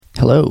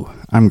Hello,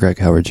 I'm Greg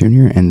Howard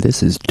Jr., and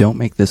this is Don't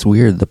Make This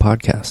Weird, the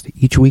podcast.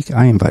 Each week,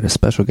 I invite a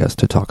special guest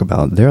to talk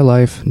about their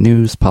life,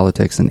 news,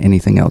 politics, and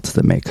anything else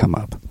that may come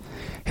up.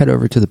 Head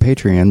over to the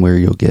Patreon, where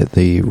you'll get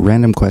the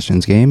Random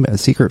Questions game, a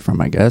secret from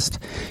my guest.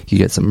 You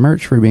get some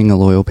merch for being a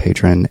loyal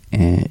patron,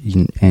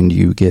 and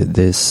you get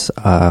this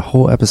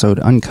whole episode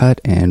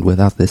uncut and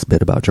without this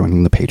bit about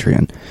joining the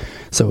Patreon.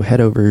 So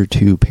head over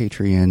to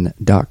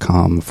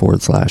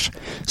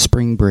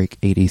patreon.com/Spring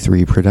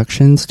Break83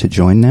 Productions to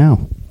join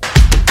now.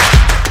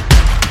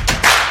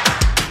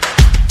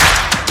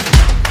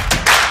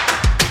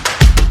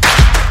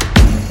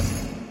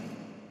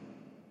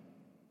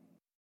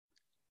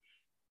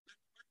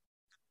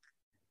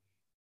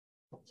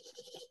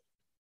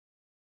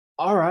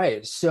 All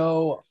right,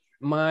 so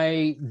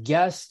my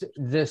guest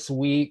this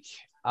week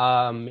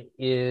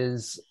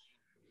is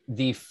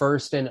the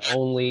first and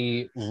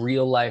only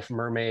real-life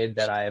mermaid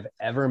that I've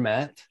ever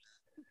met,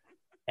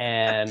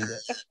 and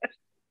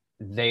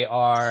they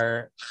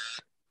are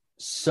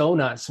so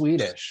not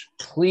Swedish.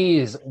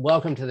 Please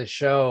welcome to the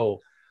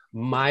show,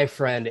 my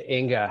friend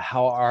Inga.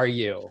 How are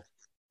you?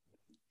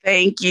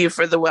 Thank you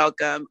for the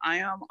welcome. I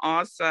am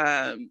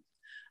awesome.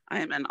 I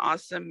am an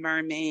awesome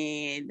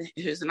mermaid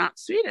who's not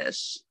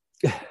Swedish.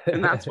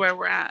 And that's where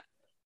we're at.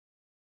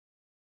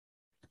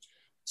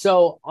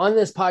 So on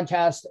this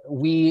podcast,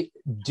 we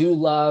do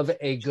love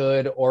a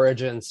good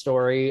origin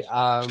story.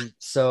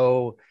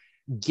 So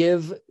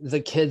give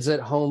the kids at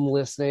home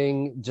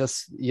listening,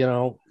 just,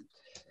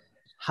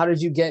 how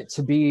did you get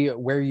to be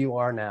where you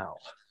are now?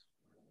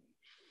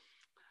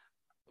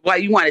 Well,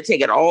 you want to take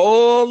it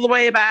all the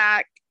way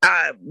back.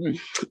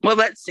 Well,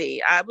 let's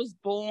see. I was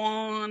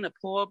born a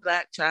poor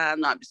black child.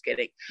 No, I'm just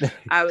kidding.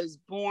 I was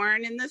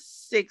born in the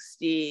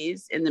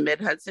 60s in the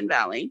Mid-Hudson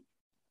Valley.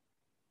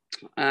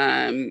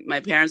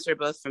 My parents were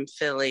both from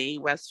Philly,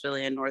 West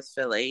Philly and North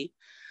Philly.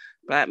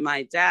 But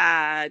my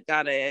dad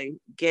got a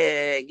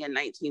gig in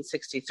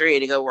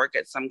 1963 to go work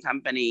at some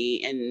company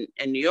in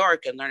New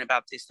York and learn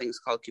about these things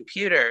called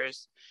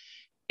computers.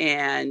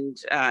 And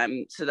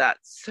so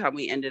that's how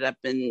we ended up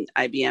in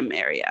IBM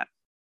area.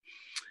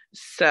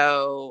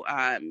 So,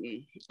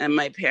 and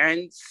my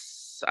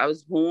parents, I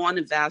was born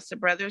in Vassar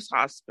Brothers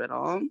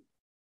Hospital.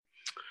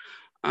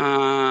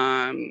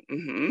 My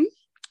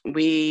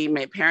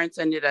parents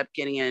ended up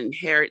getting a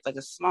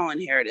small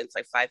inheritance,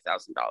 like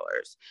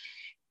 $5,000,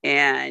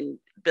 and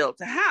built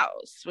a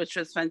house, which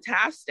was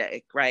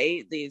fantastic,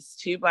 right? These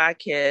two black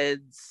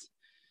kids,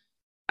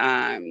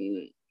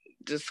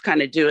 just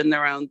kind of doing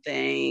their own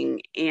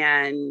thing.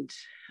 And,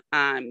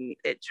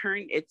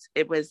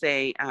 it was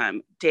a,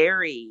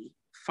 dairy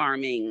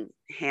farming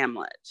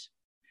hamlet.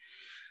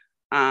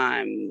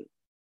 So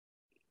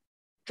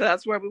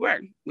that's where we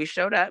were. We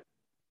showed up,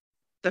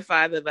 the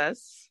five of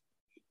us,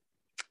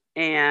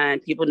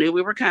 and people knew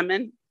we were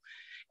coming,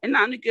 and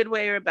not in a good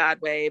way or a bad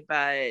way,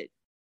 but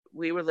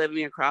we were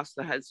living across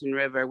the Hudson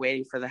River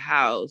waiting for the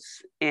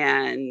house.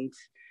 And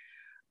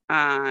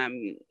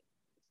we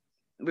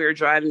were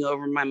driving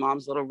over my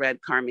mom's little red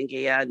Karmann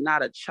Ghia,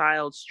 not a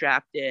child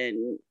strapped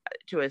in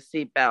to a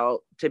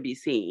seatbelt to be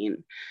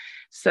seen.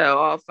 So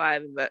all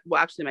five of us,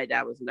 well, actually my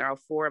dad wasn't there. All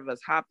four of us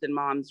hopped in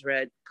mom's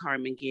red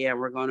Karmann Ghia, and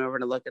we're going over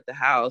to look at the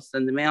house.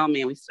 And the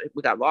mailman, we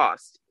got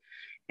lost.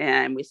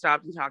 And we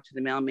stopped and talked to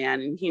the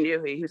mailman, and he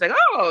knew. He was like,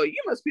 "Oh,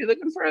 you must be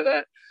looking for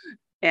that."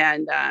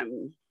 And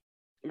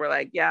we're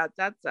like, "Yeah,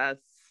 that's us.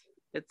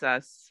 It's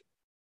us.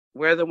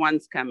 We're the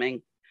ones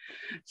coming."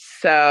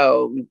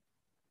 So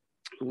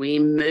we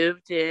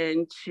moved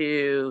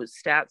into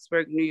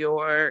Staatsburg, New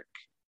York.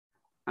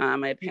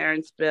 My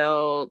parents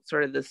built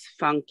sort of this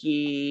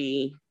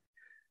funky,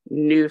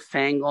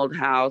 newfangled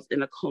house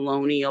in a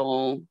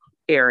colonial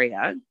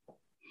area.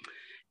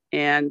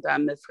 And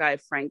this guy,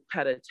 Frank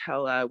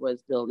Petitella,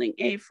 was building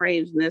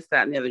A-frames and this,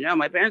 that, and the other. No,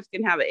 my parents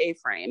didn't have an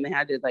A-frame. They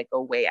had to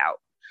go way out.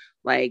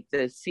 Like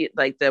the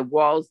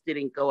walls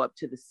didn't go up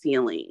to the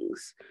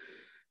ceilings.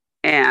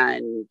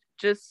 And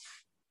just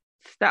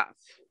stuff.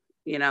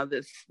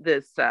 This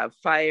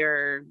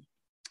fire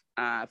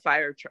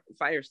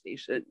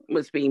station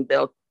was being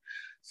built.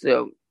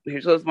 So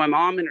here goes my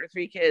mom and her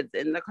three kids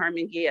in the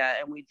Karmann Ghia,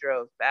 and we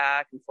drove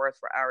back and forth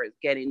for hours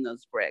getting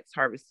those bricks,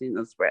 harvesting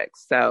those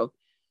bricks. So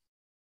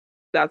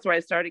that's where I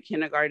started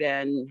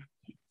kindergarten.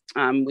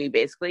 We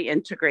basically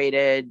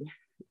integrated,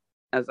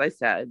 as I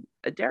said,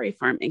 a dairy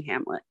farming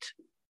hamlet.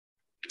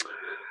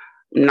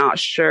 I'm not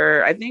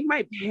sure. I think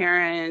my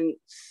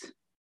parents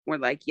were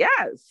like,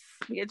 yes,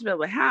 we get to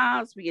build a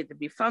house, we get to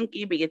be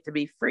funky, we get to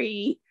be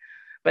free.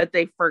 But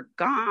they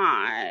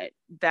forgot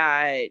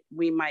that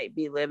we might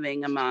be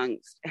living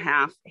amongst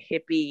half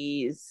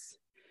hippies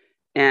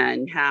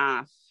and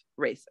half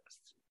racist.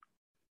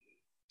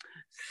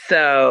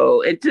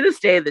 So, and to this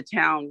day, the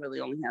town really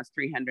only has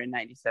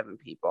 397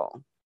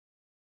 people.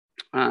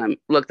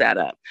 Look that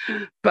up.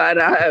 But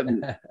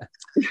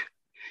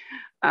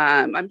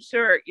I'm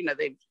sure,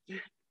 they've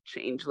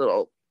changed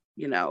little,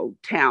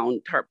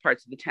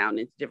 parts of the town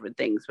into different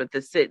things. But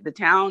the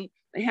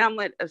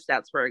hamlet of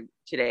Staatsburg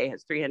today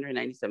has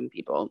 397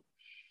 people.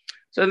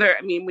 So there,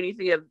 I mean, when you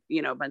think of,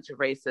 a bunch of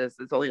racists,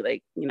 it's only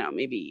like,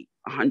 maybe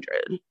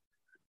 100,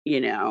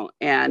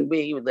 and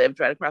we lived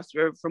right across the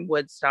road from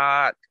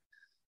Woodstock.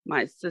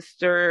 My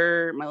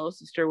little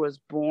sister was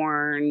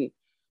born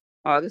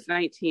August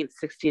 19th,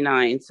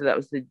 69. So that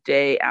was the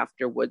day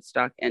after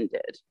Woodstock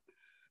ended.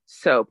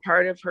 So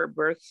part of her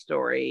birth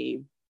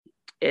story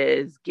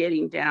is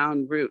getting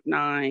down Route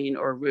 9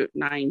 or Route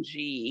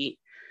 9G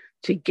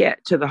to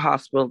get to the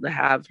hospital to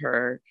have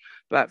her.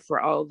 But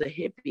for all the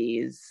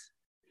hippies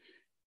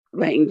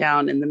laying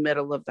down in the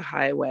middle of the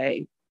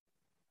highway,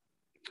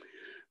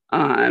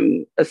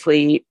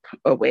 asleep,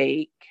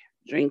 awake,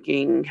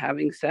 drinking,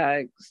 having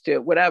sex,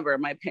 whatever.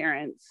 My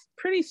parents,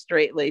 pretty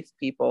straight-laced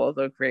people,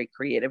 although very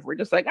creative, were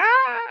just like,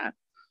 ah.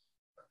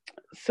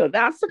 So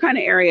that's the kind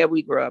of area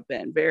we grew up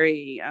in.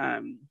 Very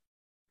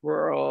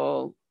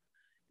rural,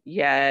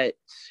 yet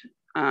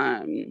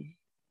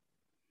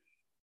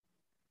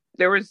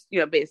there was,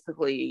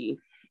 basically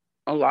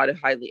a lot of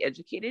highly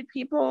educated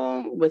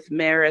people, with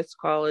Marist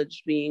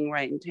College being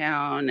right in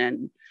town,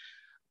 and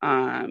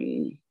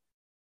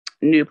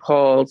New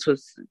Paltz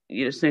was,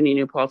 SUNY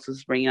New Paltz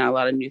was bringing out a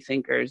lot of new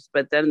thinkers.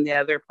 But then the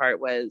other part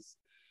was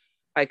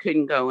I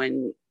couldn't go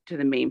into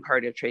the main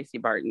part of Tracy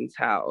Barton's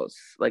house.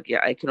 Like,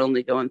 I could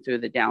only go in through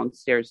the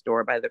downstairs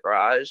door by the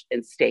garage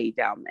and stay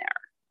down there.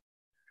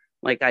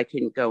 Like, I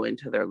couldn't go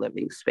into their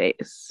living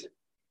space.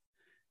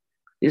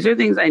 These are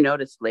things I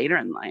noticed later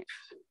in life.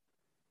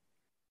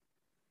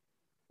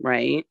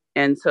 Right?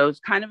 And so it's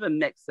kind of a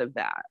mix of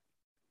that.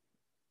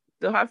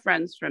 Still have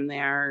friends from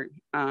there.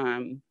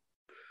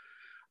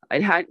 I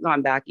hadn't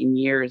gone back in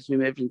years. We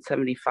moved in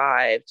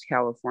 75 to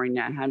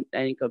California. I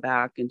didn't go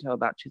back until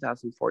about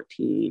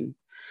 2014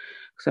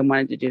 because I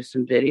wanted to do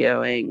some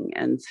videoing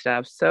and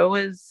stuff. So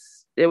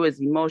it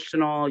was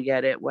emotional,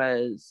 yet it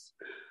was,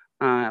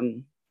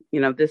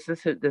 this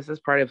is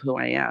part of who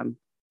I am.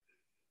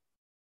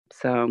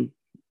 So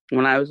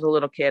when I was a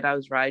little kid, I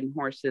was riding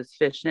horses,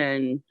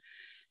 fishing,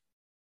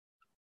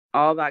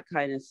 all that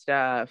kind of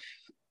stuff,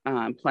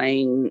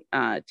 playing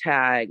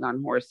tag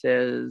on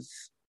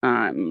horses,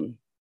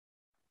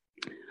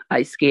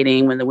 ice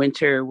skating when the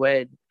winter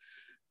would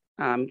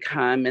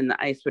come and the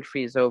ice would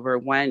freeze over.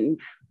 When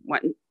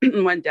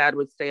Dad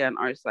would stay on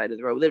our side of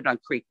the road, we lived on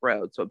Creek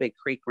Road, so a big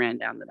creek ran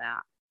down the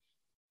back.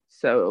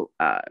 So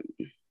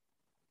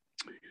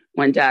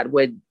when Dad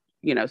would,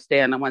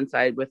 stand on one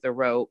side with a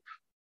rope,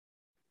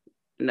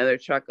 another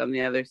truck on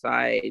the other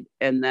side,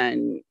 and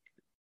then,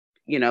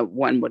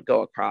 one would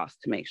go across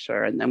to make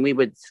sure. And then we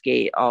would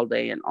skate all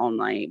day and all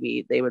night.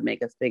 They would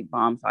make us big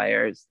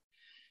bonfires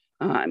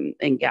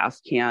and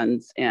gas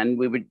cans. And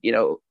we would,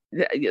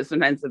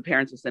 sometimes the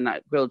parents would send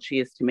out grilled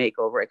cheese to make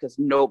over it because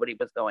nobody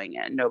was going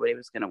in. Nobody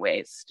was going to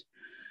waste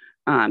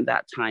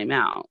that time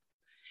out.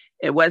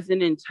 It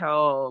wasn't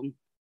until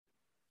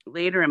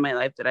later in my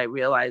life that I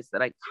realized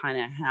that I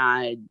kind of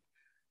had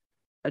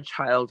a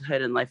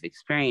childhood and life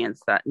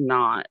experience that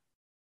not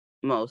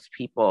most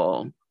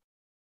people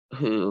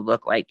who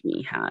look like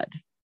me had,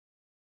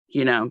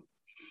 and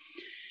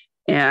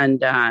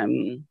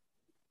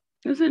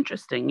it was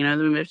interesting. We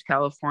moved to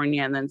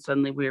California, and then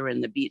suddenly we were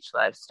in the beach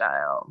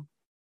lifestyle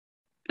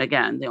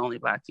again, the only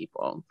Black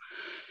people.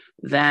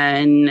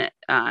 Then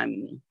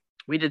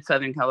we did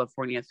Southern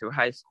California through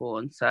high school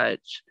and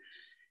such,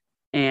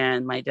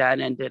 and my dad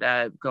ended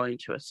up going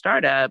to a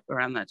startup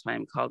around that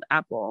time called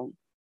Apple,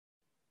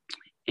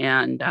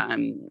 and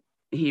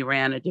he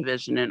ran a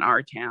division in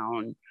our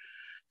town.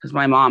 Because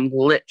my mom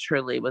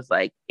literally was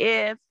like,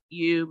 if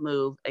you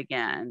move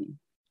again,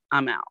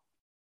 I'm out.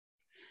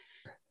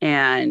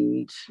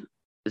 And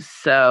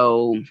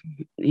so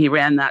he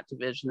ran that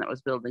division that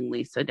was building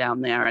Lisa down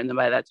there. And then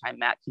by that time,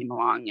 Matt came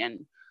along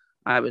and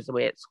I was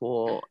away at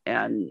school.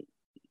 And,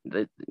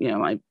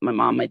 my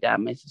mom, my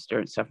dad, my sister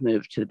and stuff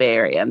moved to the Bay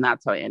Area. And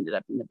that's how I ended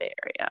up in the Bay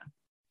Area.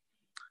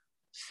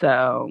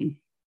 So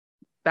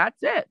that's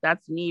it.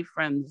 That's me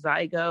from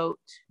zygote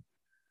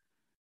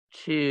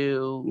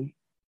to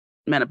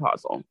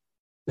menopausal.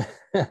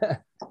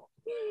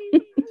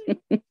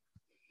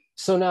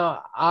 So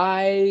now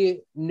I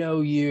know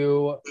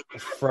you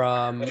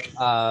from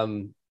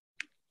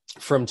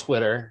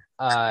Twitter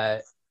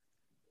as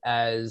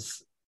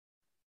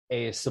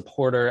a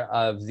supporter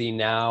of the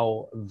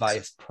now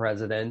Vice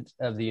President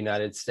of the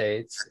United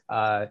States.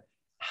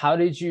 How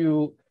did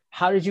you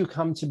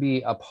come to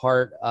be a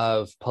part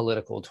of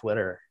political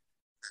Twitter?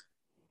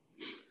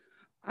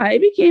 I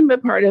became a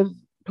part of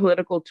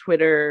political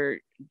Twitter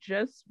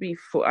just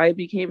before I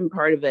became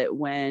part of it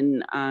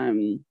when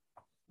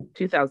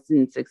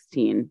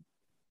 2016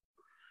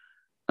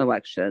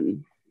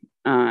 election.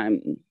 I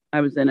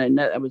was in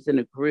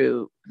a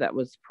group that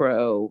was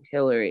pro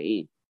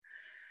Hillary,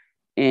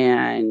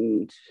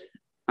 and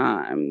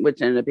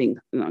which ended up being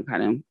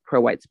kind of pro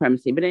white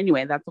supremacy. But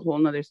anyway, that's a whole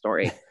nother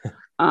story.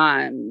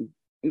 But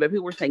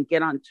people were saying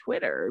get on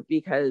Twitter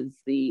because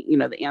the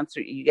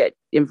answer, you get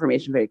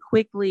information very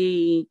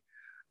quickly.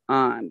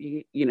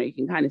 You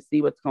can kind of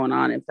see what's going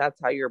on. If that's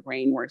how your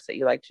brain works, that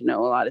you like to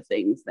know a lot of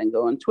things, then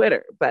go on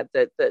Twitter. But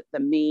the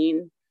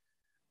main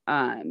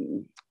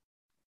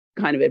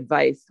kind of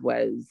advice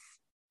was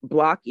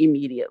block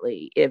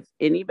immediately. If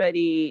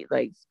anybody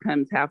like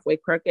comes halfway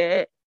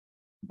crooked,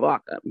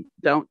 block them.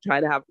 Don't try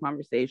to have a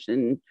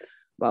conversation.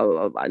 Blah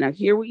blah blah. Now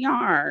here we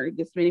are,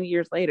 this many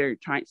years later,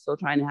 still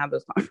trying to have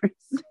those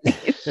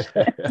conversations.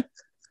 But,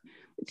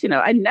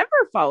 I never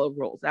follow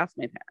rules. Ask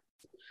my parents.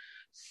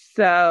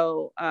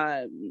 So,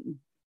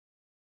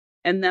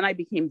 and then I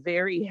became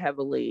very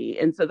heavily,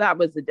 and so that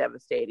was a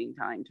devastating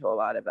time to a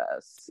lot of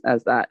us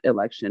as that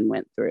election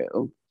went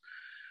through.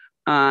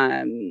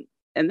 And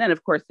then,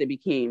 of course, they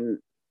became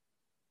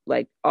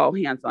like all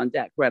hands on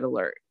deck, red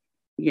alert.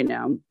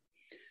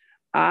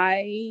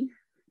 I,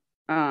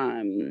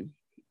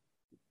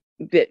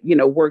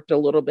 worked a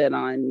little bit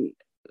on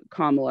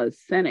Kamala's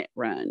Senate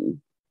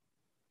run,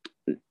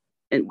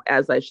 and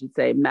as I should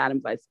say,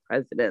 Madam Vice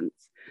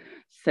President's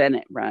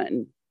Senate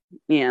run.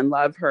 And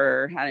love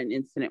her, had an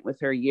incident with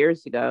her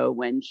years ago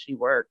when she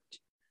worked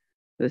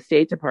for the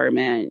State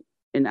Department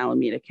in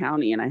Alameda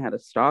County, and I had a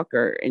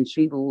stalker, and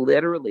she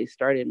literally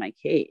started my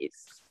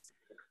case.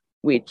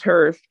 We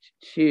turfed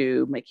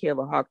to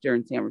Michaela Hochter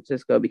in San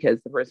Francisco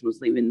because the person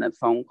was leaving the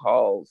phone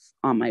calls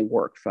on my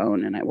work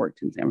phone, and I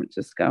worked in San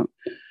Francisco.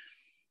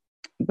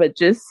 But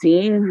just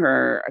seeing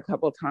her a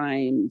couple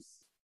times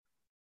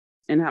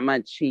and how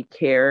much she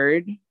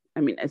cared.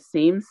 I mean, a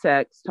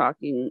same-sex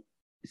stalking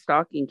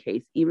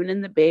case, even in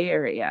the Bay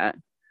Area,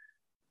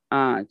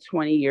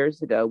 20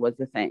 years ago was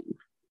a thing.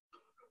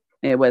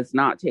 It was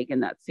not taken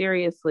that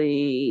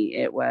seriously.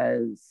 It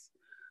was,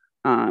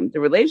 the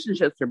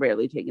relationships are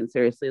barely taken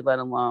seriously, let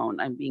alone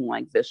I'm being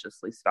like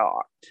viciously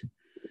stalked.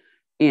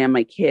 And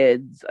my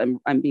kids,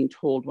 I'm being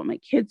told what my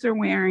kids are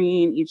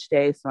wearing each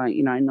day. So I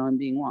know I'm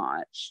being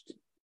watched.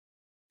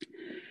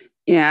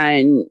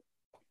 And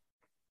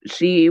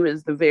she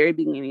was the very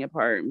beginning of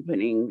part in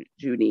putting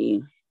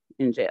Judy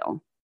in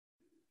jail.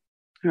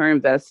 Her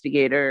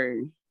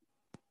investigator,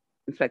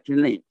 Inspector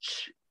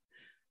Lynch,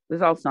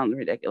 this all sounds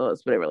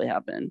ridiculous, but it really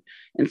happened.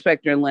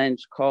 Inspector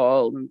Lynch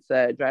called and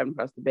said, driving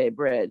across the Bay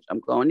Bridge, I'm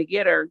going to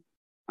get her.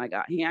 I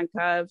got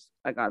handcuffs.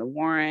 I got a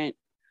warrant.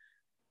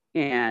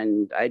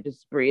 And I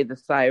just breathed a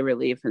sigh of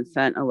relief and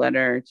sent a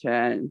letter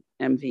to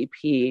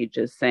MVP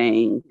just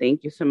saying,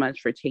 thank you so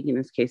much for taking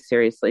this case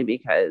seriously,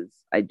 because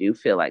I do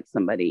feel like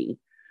somebody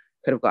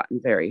could have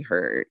gotten very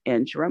hurt.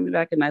 And she wrote me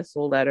back a nice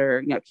little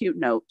letter, cute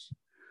note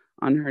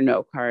on her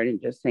note card, and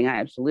just saying,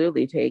 I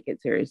absolutely take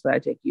it seriously. I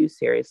take you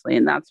seriously.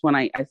 And that's when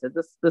I said,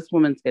 this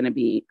woman's going to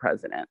be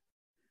president.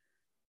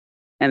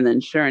 And then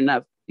sure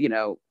enough,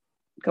 2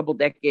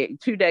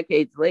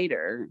 decades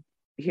later,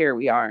 here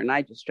we are. And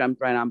I just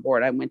jumped right on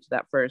board. I went to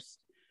that first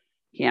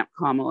Camp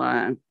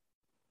Kamala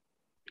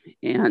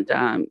and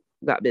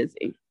got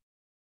busy.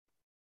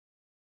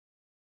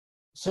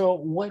 So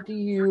what do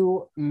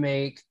you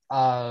make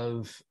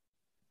of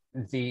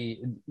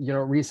the,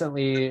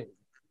 recently,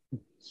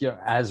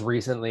 as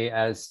recently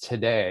as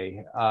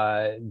today,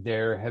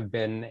 there have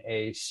been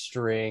a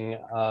string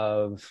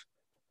of,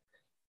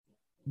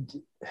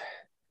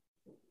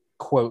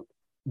 quote,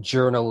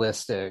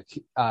 journalistic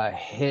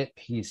hit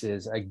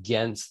pieces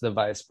against the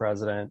vice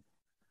president.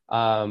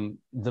 The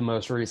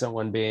most recent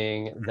one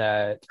being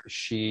that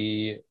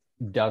she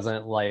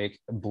doesn't like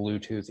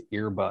Bluetooth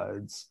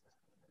earbuds.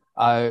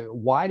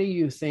 Why do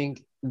you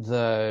think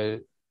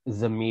the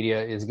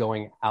media is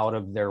going out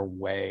of their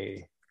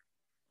way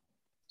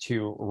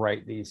to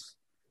write these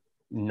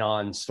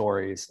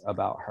non-stories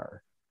about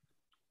her?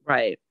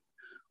 Right.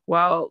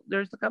 Well,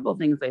 there's a couple of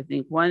things I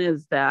think. One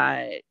is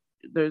that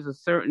there's a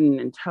certain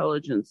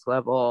intelligence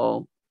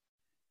level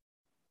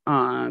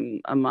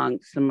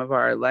amongst some of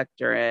our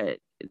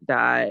electorate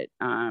that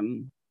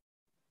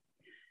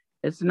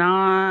it's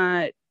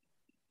not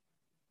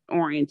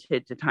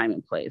oriented to time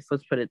and place.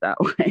 Let's put it that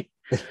way.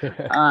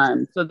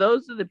 So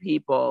those are the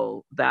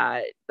people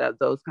that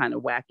those kind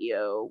of wacky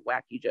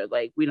Joe,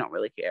 like, we don't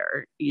really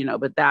care,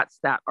 but that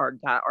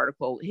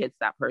article hits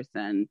that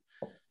person,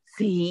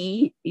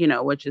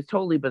 which is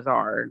totally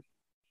bizarre.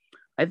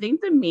 I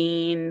think the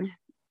main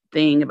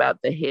thing about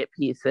the hit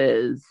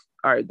pieces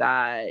are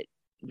that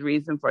the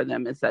reason for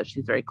them is that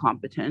she's very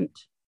competent,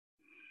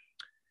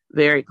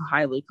 very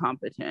highly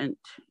competent.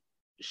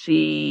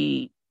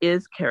 She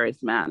is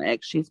charismatic.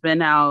 She's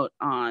been out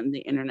on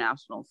the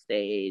international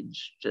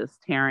stage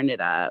just tearing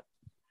it up.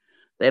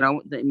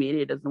 The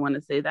media doesn't want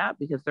to say that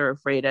because they're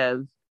afraid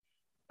of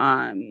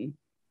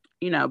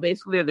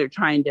basically they're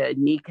trying to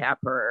kneecap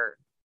her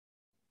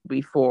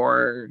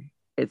before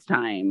it's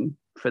time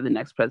for the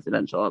next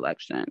presidential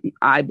election.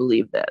 I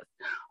believe this.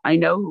 I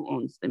know who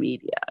owns the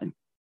media.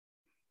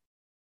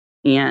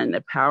 And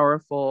a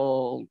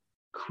powerful,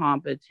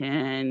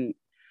 competent,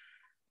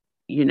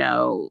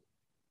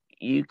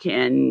 you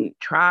can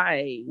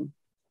try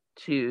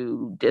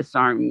to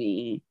disarm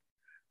me,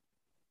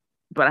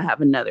 but I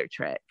have another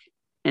trick.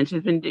 And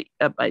she's been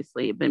up my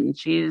sleeve, and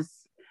she's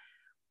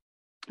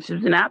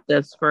been at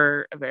this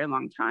for a very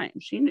long time.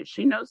 She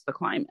knows the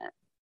climate,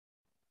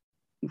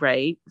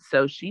 right?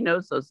 So she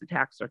knows those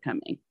attacks are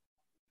coming,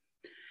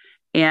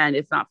 and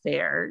it's not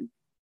fair.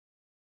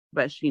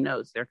 but she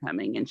knows they're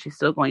coming, and she's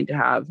still going to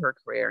have her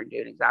career and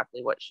doing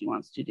exactly what she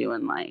wants to do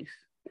in life.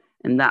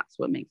 And that's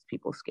what makes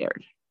people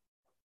scared.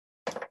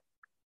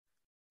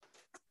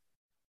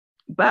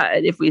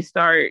 But if we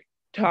start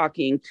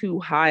talking too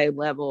high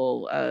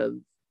level of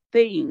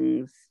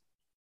things,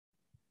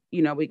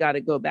 we got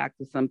to go back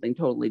to something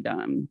totally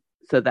dumb.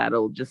 So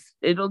it'll just,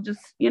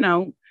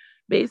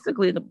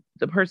 basically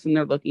the person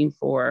they're looking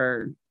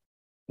for,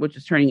 which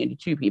is turning into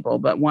two people,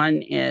 but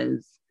one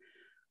is,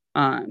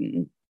 a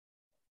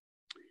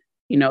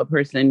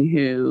person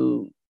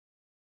who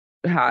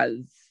has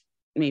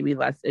maybe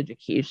less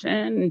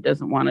education,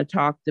 doesn't want to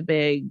talk to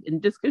big,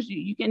 and just because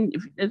you can,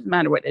 it doesn't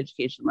matter what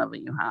education level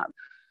you have,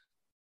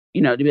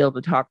 to be able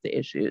to talk to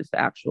issues, the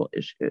actual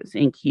issues,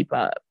 and keep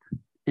up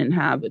and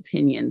have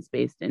opinions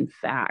based in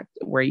fact,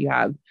 where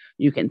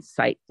you can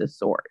cite the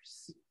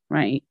source,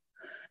 right?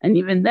 And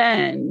even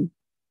then,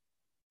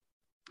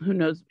 who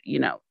knows,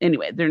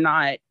 anyway, they're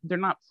not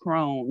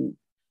prone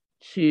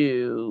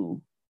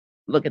to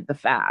look at the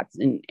facts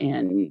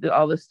and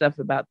all this stuff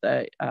about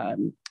the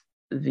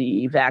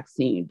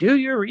vaccine. Do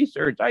your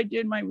research. I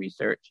did my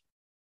research.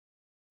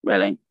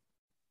 Really?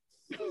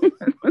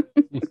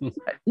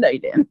 No, you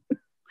didn't.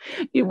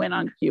 You went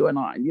on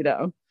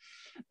QAnon,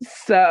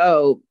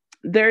 So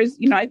there's,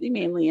 I think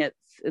mainly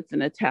it's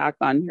an attack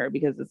on her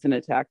because it's an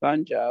attack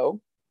on Joe.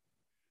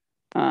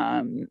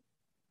 We're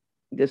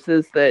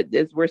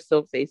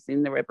still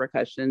facing the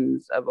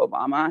repercussions of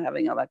Obama,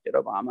 having elected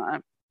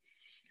Obama.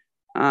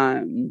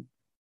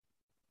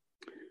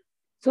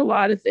 It's a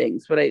lot of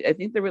things, but I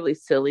think the really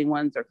silly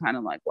ones are kind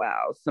of like,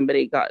 wow,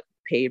 somebody got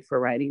paid for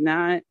writing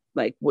that.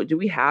 Like, what, do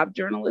we have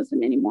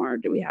journalism anymore?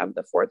 Do we have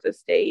the fourth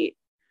estate?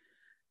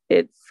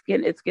 I'm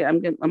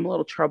a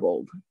little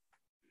troubled.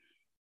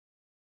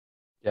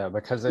 Yeah,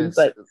 because it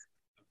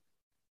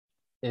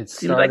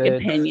seems like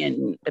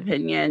opinion,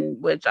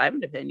 which I have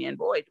an opinion.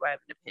 Boy, do I have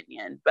an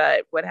opinion.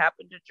 But what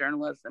happened to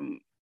journalism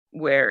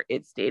where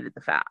it stated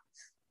the facts?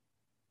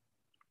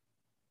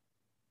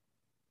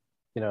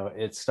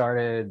 It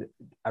started,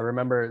 I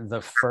remember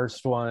the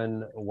first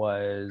one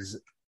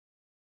was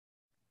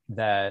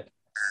that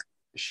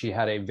she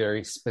had a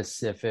very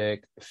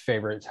specific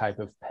favorite type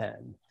of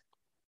pen.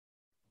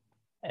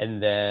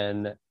 And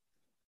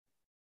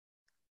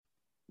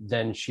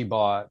then she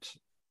bought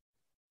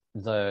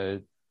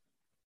the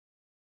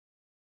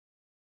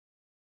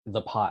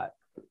pot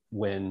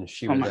when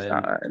she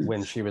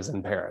was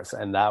in Paris.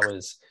 And that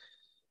was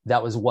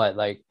what,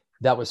 like,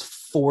 that was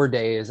 4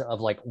 days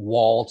of like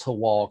wall to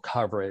wall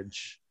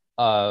coverage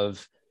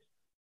of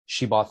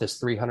she bought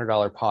this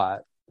 $300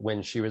 pot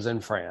when she was in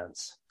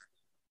France.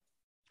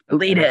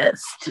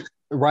 Elitist.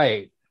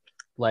 Right.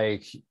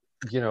 Like,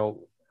 and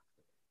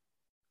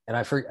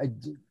I forget,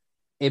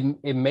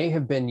 it may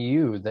have been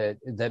you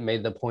that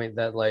made the point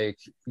that, like,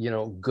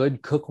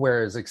 good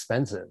cookware is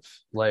expensive.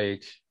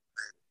 Like,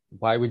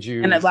 why would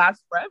you? And it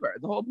lasts forever.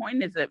 The whole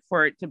point is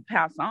for it to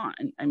pass on.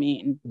 I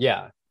mean,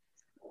 yeah.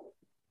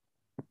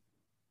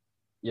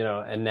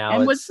 And now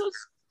and what's so,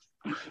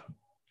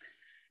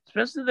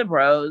 especially the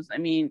bros, I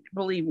mean,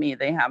 believe me,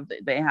 they have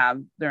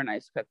their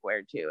nice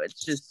cookware too.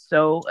 It's just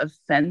so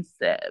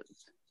offensive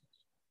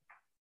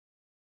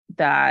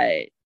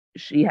that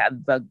she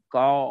had the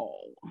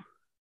gall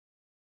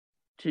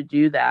to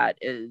do that,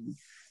 is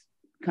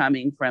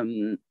coming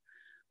from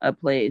a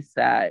place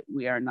that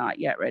we are not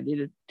yet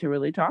ready to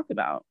really talk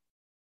about.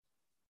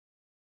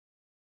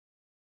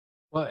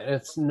 Well,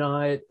 it's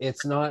not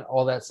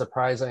all that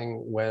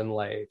surprising when,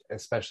 like,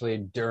 especially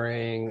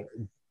during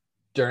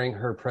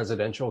her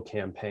presidential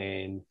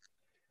campaign,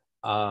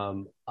 a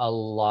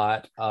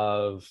lot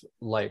of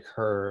like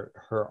her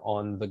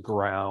on the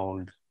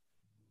ground,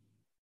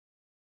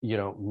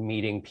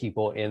 meeting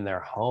people in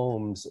their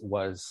homes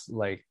was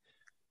like,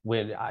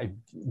 when I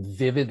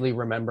vividly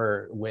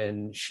remember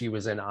when she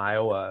was in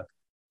Iowa,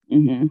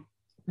 mm-hmm.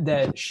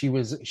 that she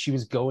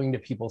was going to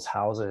people's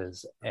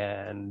houses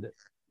and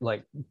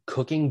like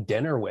cooking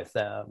dinner with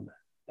them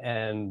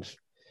and,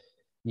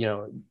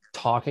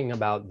 talking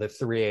about the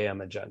 3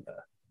 a.m.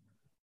 agenda.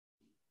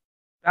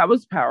 That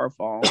was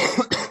powerful.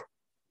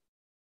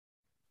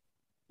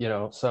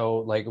 So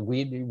like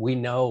we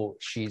know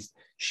she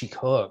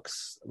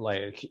cooks,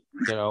 like,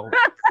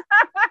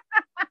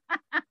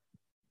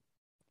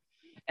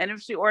 And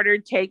if she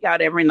ordered takeout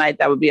every night,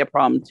 that would be a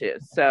problem too.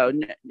 So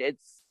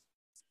it's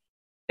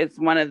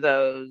one of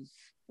those,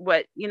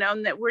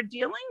 that we're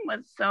dealing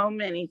with so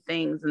many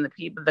things, and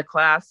the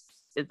class,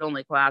 it's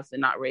only class and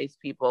not race,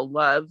 people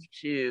love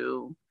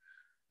to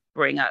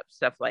bring up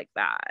stuff like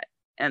that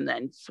and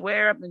then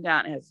swear up and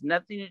down. It has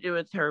nothing to do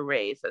with her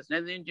race. It has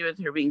nothing to do with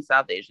her being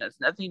South Asian. It has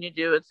nothing to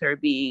do with her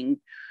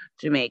being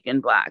Jamaican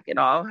Black. It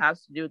all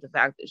has to do with the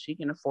fact that she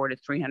can afford a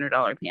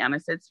 $300 pan. I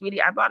said,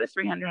 sweetie, I bought a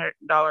 $300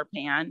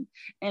 pan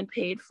and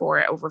paid for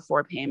it over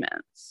 4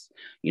 payments.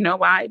 You know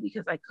why?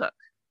 Because I cook.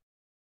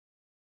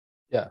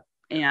 Yeah.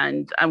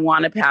 And I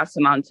want to pass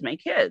it on to my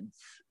kids.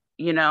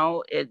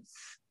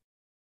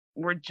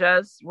 We're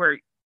just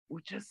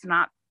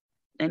not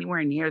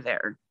anywhere near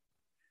there.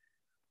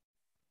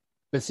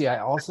 But see, I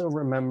also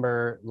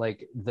remember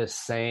like the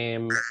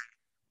same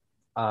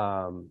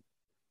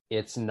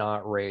it's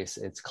not race,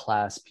 it's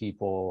class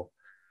people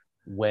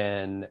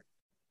when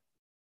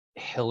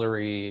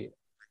Hillary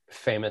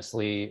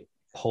famously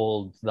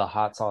pulled the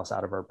hot sauce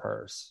out of her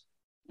purse.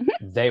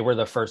 They were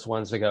the first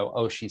ones to go,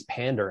 "Oh, she's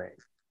pandering."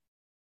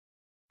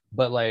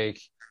 But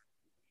like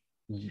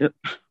you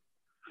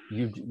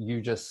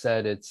just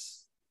said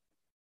it's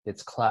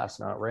class,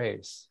 not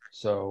race.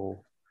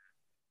 So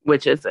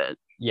which is it?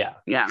 Yeah.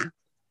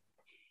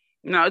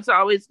 No, it's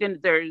always gonna.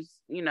 There's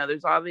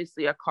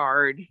obviously a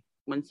card.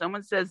 When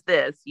someone says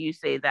this, you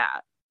say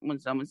that. When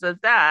someone says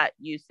that,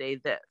 you say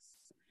this.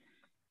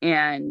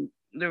 And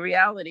the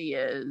reality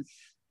is,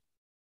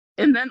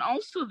 and then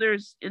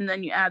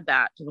you add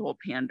that to the whole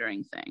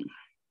pandering thing.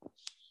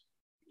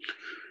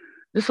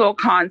 This whole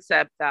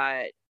concept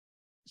that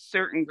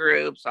certain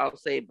groups, I'll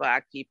say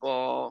Black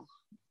people,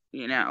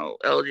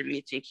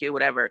 LGBTQ,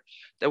 whatever,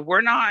 that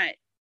we're not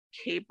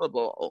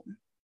capable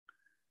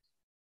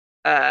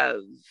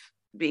of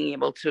being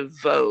able to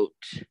vote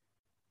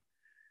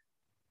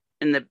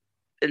in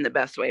the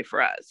best way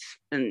for us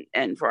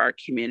and for our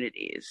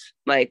communities.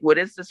 Like, what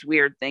is this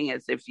weird thing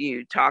is if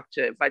I talk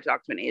to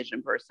an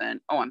Asian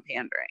person, oh, I'm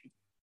pandering.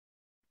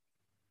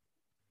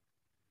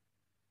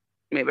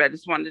 Maybe I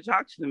just wanted to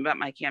talk to them about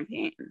my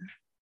campaign.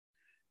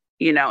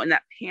 And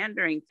that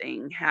pandering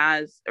thing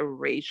has a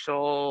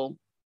racial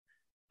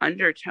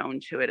undertone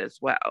to it as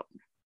well.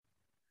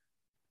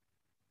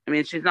 I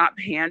mean, she's not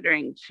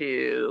pandering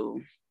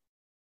to,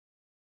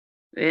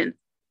 and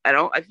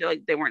I feel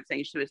like they weren't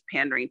saying she was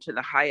pandering to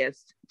the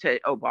highest, to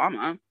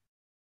Obama.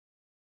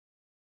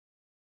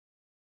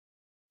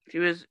 She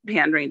was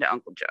pandering to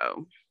Uncle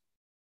Joe.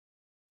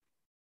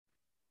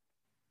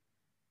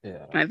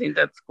 Yeah. I think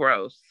that's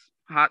gross.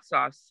 Hot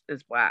sauce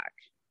is Black.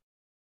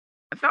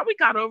 I thought we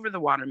got over the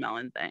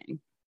watermelon thing.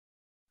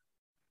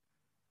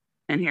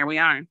 And here we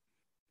are.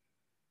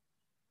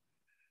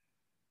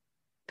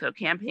 So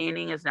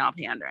campaigning is now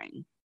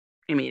pandering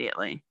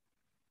immediately.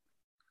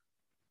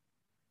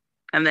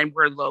 And then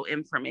we're low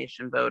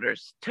information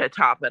voters to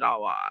top it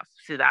all off.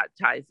 So that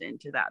ties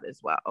into that as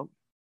well.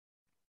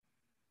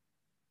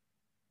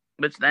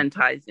 Which then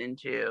ties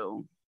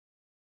into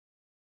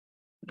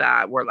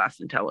that we're less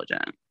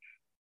intelligent.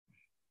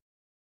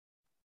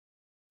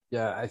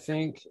 Yeah, I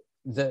think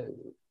that,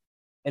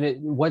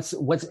 and what's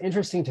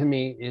interesting to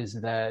me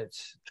is that,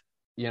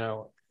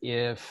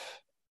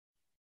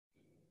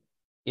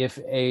 if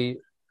a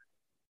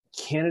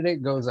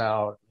candidate goes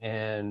out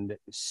and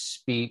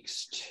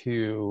speaks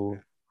to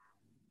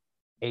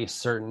a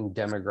certain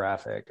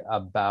demographic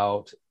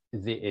about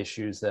the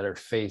issues that are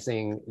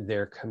facing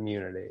their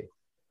community,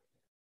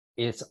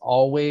 it's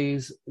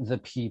always the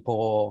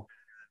people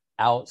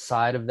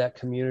outside of that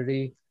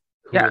community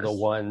who are the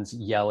ones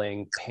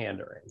yelling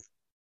pandering.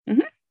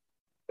 Mm-hmm.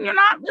 You're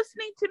not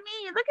listening to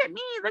me. Look at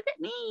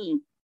me.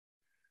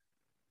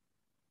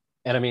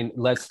 And I mean,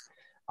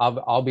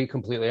 I'll be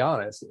completely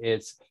honest.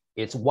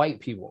 It's white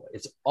people.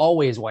 It's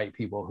always white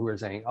people who are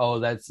saying, "Oh,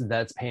 that's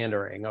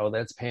pandering. Oh,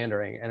 that's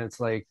pandering." And it's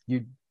like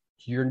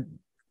you're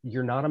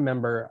not a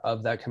member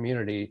of that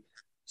community,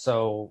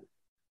 so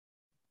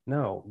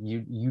no,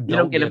 you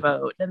don't get a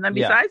vote. And then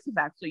besides the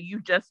fact, so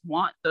you just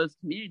want those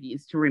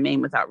communities to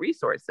remain without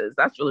resources.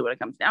 That's really what it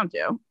comes down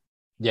to.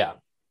 Yeah.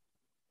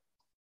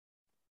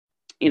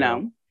 We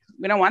don't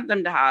want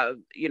them to have,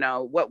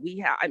 what we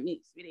have. I mean,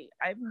 sweetie,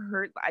 I've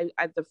heard,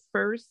 the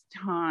first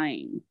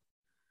time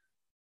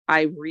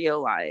I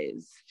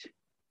realized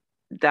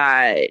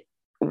that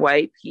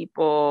white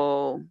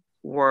people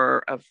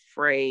were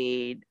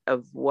afraid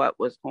of what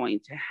was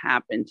going to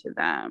happen to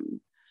them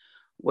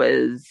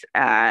was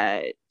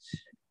at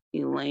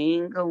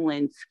Elaine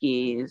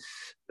Galinsky's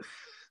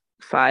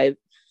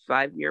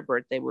five-year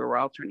birthday. We were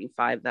all turning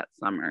 5 that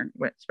summer,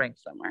 spring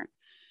summer.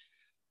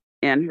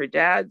 And her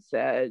dad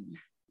said,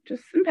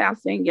 just in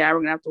passing, we're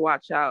going to have to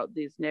watch out.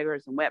 These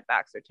niggers and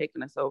wetbacks are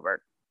taking us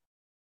over.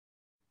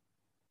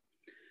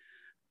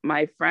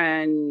 My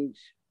friend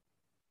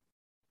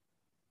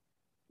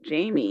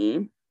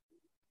Jamie,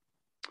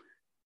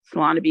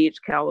 Solana Beach,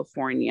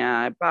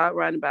 California,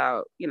 around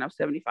about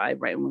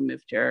 75, right when we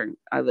moved here.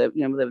 I live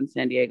in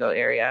San Diego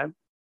area.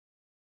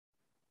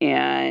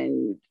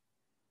 And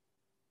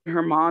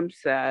her mom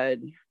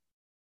said,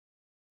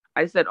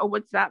 I said, "Oh,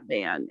 what's that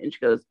van?" And she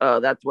goes, "Oh,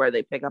 that's where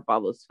they pick up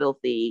all those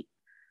filthy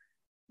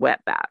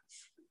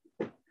wetbacks."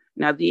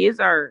 Now,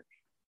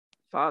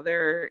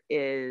 father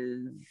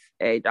is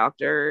a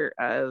doctor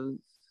of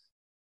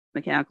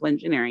mechanical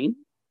engineering.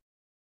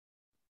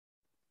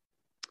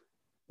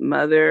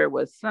 Mother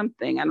was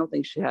something, I don't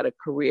think she had a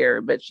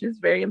career, but she's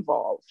very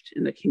involved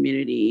in the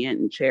community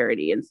and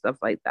charity and stuff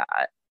like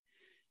that.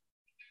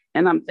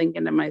 And I'm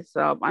thinking to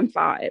myself, I'm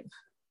 5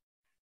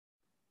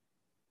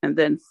 and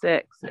then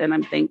 6. And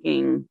I'm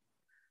thinking,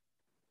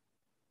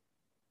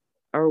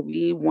 are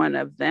we one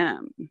of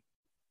them?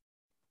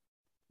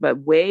 But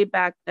way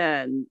back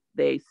then,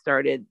 they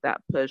started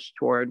that push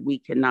toward we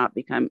cannot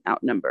become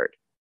outnumbered.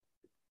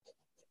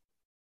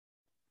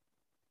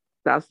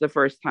 That's the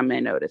first time I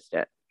noticed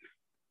it.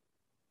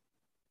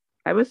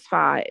 I was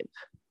 5.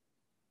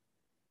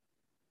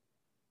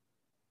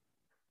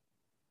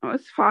 I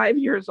was 5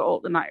 years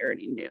old and I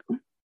already knew.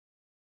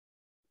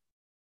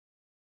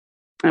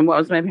 And what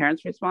was my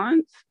parents'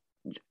 response?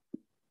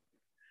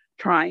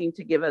 Trying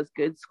to give us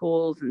good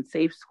schools and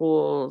safe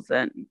schools.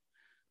 And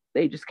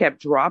they just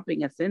kept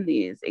dropping us in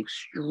these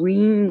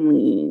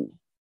extremely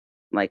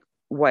like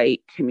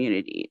white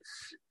communities.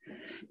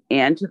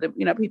 And to the,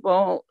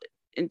 people,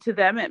 and to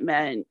them it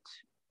meant,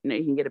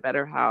 you can get a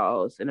better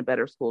house in a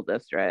better school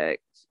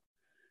district,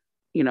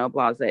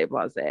 blase,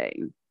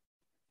 blase.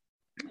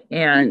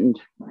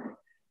 And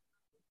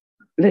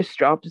they just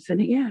dropped us in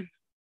again.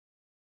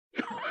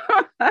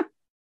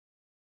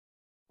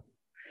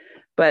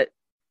 But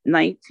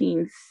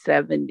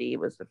 1970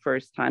 was the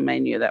first time I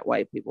knew that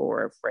white people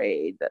were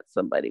afraid that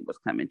somebody was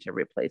coming to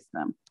replace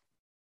them.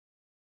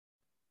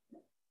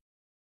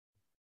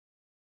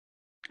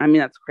 I mean,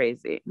 that's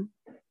crazy.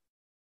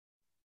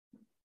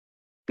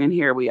 And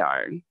here we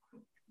are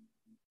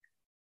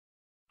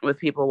with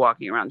people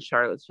walking around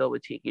Charlottesville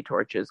with tiki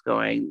torches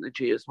going, the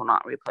Jews will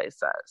not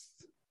replace us.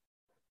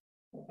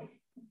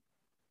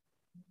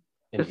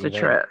 It's a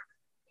trip.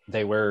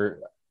 They were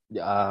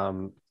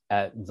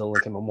at the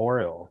Lincoln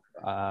Memorial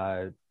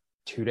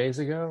 2 days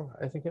ago,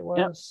 I think it was.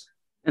 Yep.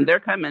 And they're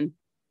coming.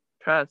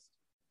 Trust.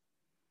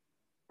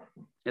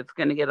 It's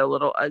going to get a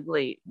little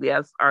ugly.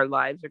 Yes, our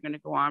lives are going to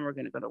go on. We're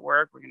going to go to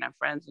work. We're going to have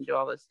friends and do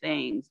all those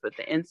things. But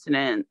the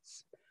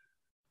incidents,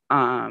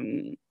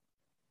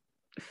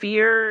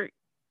 fear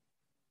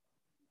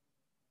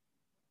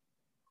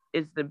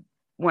is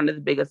one of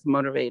the biggest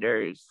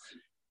motivators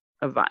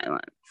of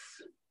violence.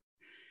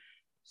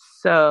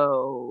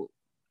 So,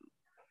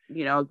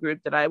 a group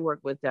that I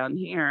work with down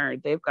here,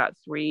 they've got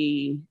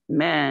 3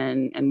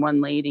 men and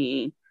 1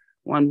 lady,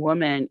 1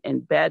 woman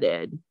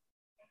embedded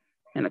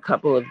in a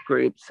couple of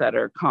groups that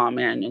are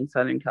common in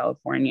Southern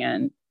California.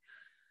 And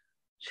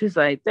she's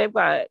like, they've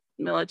got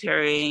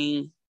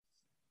military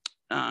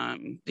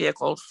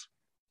vehicles.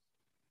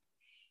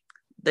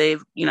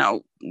 They've,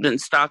 been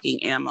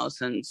stocking ammo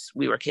since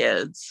we were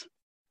kids.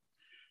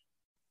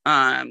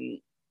 I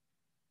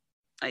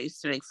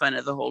used to make fun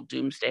of the whole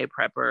doomsday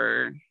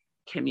prepper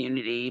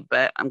community,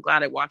 but I'm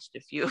glad I watched a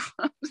few of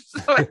them.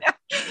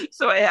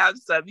 So I have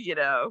some,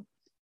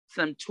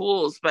 some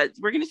tools, but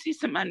we're going to see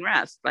some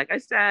unrest. Like I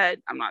said,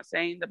 I'm not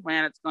saying the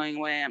planet's going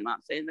away. I'm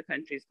not saying the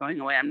country's going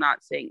away. I'm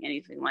not saying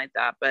anything like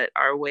that, but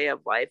our way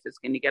of life is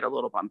going to get a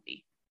little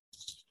bumpy.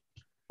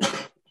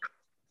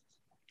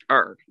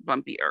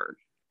 Bumpier.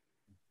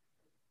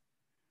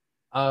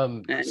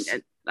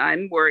 And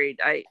I'm worried.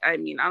 I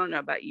mean, I don't know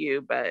about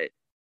you, but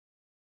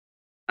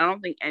I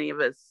don't think any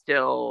of us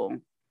still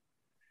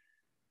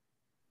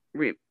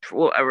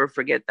will ever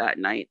forget that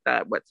night,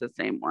 that what's the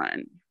same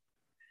one.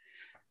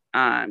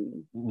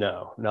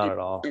 No, not at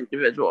all.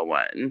 Individual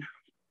one.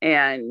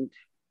 And,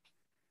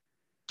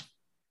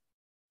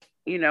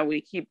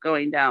 we keep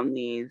going down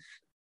these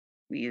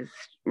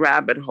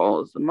rabbit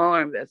holes, the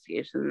Mueller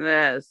investigation,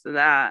 this,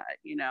 that,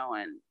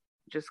 and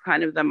just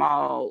kind of them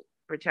all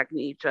protecting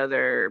each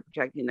other,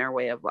 protecting their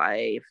way of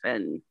life.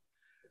 And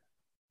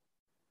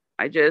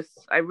I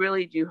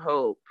really do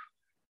hope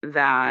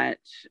that,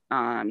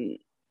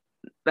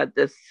 that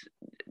this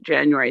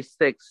January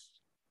 6th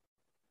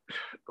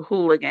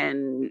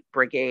hooligan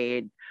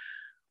brigade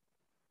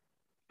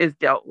is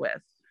dealt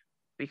with,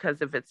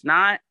 because if it's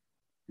not,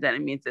 then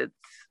it means it's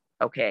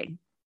okay.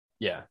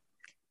 Yeah.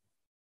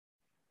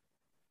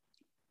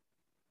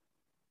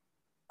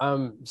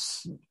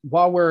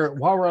 While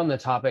we're on the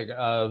topic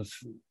of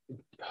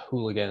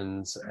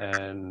hooligans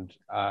and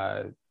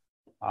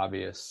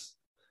obvious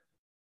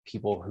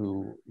people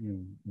who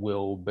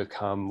will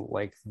become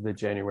like the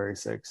January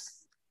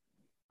 6th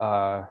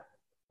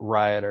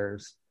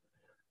rioters,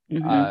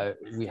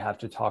 we have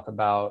to talk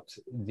about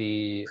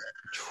the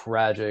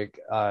tragic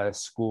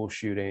school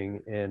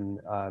shooting in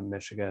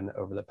Michigan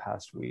over the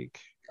past week.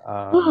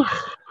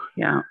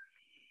 Yeah.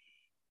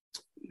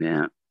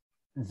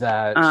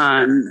 That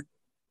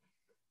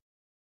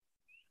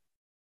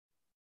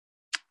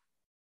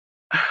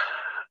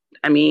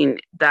I mean,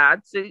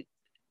 that's a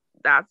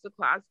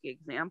classic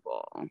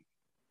example,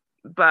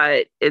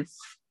 but that's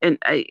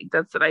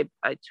what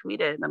I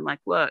tweeted. I'm like,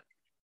 look,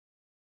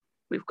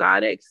 we've got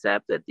to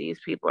accept that these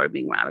people are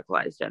being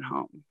radicalized at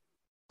home.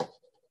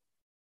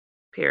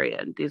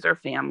 Period. These are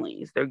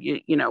families. They're,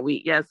 we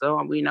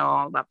know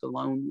all about the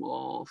lone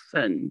wolf,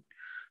 and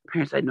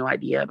parents had no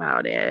idea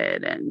about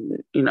it,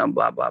 and,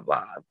 blah, blah,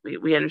 blah.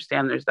 We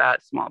understand there's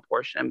that small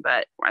portion,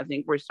 but I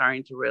think we're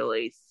starting to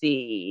really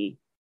see,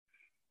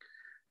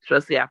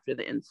 especially after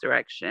the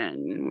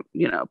insurrection,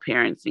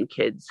 parents and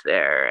kids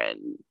there.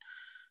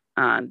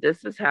 And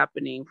this is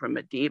happening from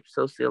a deep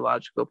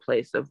sociological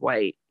place of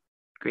white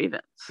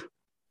grievance.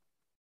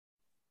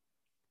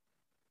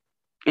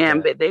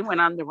 And they went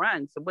on the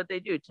run. So what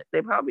they do,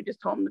 they probably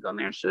just told them to go in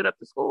there and shoot up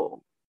the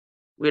school.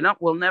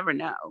 We'll never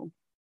know.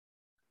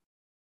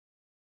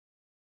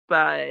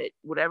 But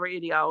whatever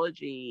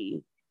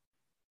ideology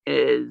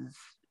is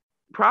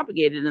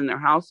propagated in their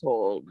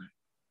household,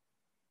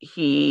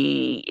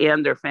 he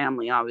and their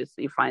family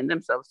obviously find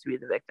themselves to be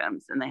the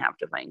victims, and they have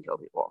to fight and kill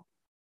people.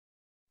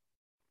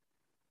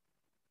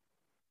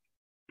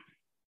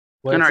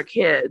 And our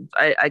kids,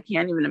 I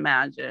can't even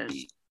imagine,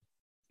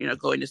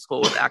 going to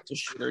school with active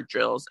shooter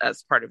drills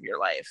as part of your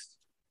life.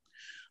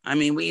 I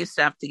mean, we used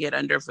to have to get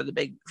under for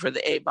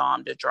the A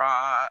bomb to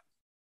draw.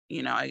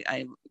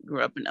 I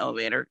grew up in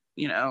elevator,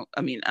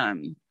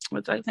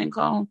 what's that thing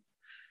called?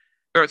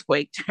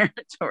 Earthquake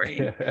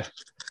territory.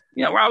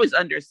 We're always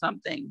under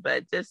something,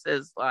 but this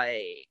is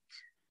like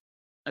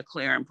a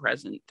clear and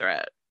present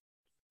threat.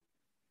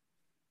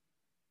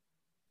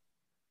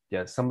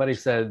 Yeah, somebody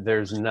said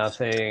there's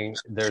nothing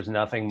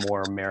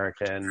more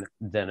American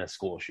than a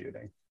school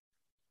shooting.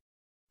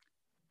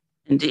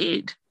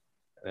 Indeed.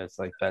 And it's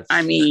like that's.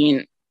 I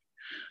mean,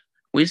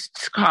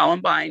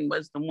 Columbine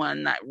was the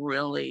one that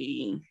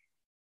really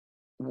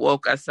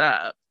woke us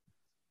up,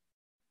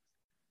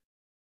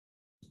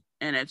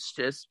 and it's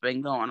just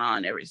been going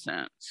on ever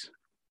since.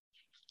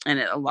 And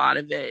a lot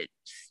of it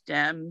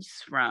stems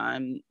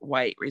from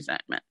white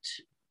resentment.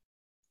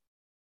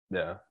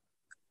 Yeah.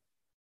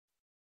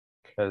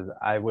 Because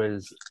I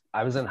was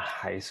in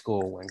high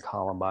school when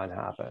Columbine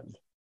happened,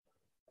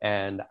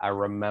 and I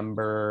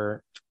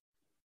remember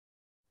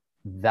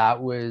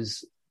that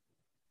was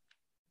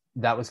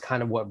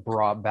kind of what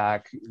brought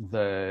back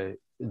the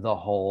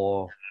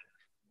whole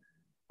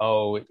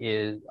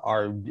is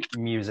our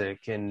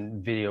music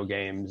and video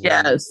games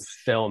and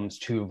films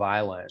too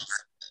violent,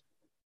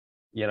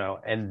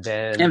 and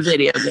then and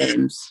video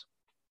games.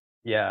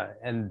 Yeah,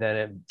 and then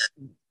it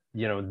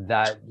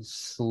that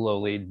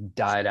slowly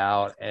died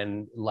out,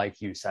 and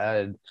like you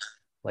said,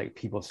 like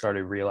people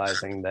started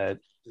realizing that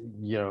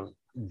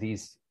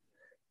these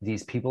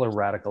people are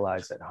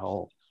radicalized at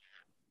home.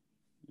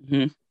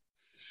 Mm-hmm.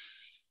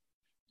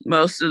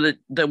 Most of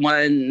the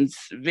ones,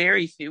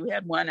 very few. We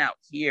had one out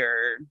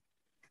here.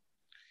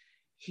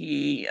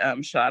 He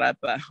shot up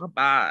a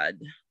Chabad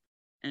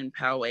in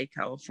Poway,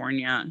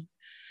 California.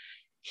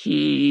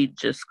 He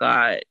just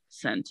got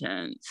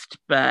sentenced,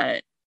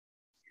 but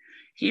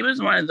he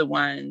was one of the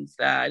ones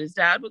that his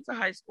dad was a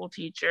high school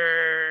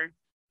teacher,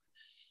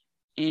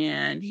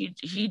 and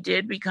he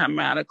did become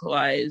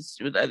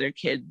radicalized with other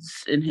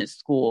kids in his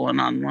school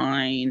and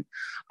online.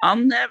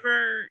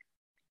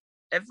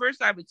 At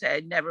first I would say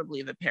I'd never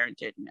believe a parent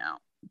didn't know.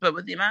 But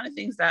with the amount of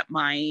things that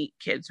my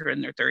kids who are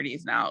in their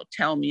 30s now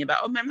tell me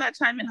about, remember that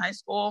time in high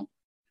school?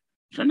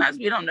 Sometimes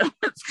we don't know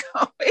what's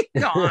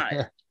going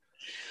on.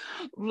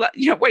 Where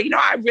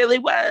I really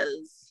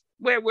was.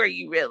 Where were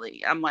you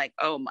really? I'm like,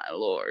 oh my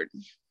Lord.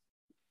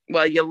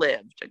 Well, you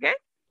lived, okay?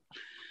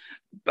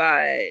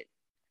 But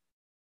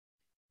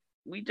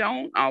we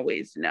don't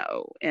always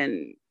know.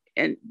 And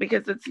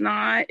because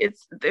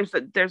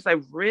there's a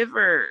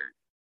river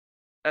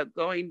of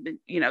going,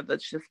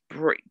 that's just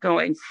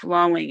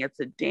flowing. It's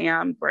a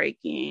dam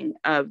breaking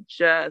of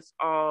just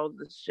all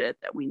the shit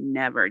that we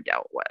never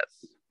dealt with.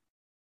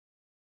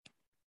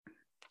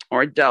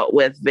 Or dealt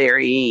with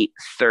very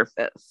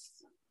surface.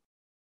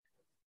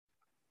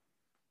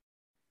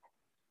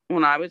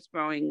 When I was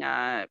growing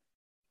up,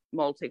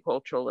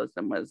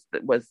 multiculturalism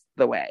was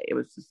the way. It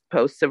was just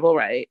post-civil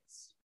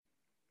rights,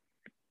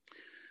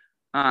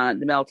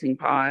 the melting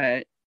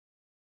pot.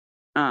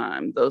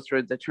 Those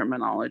were the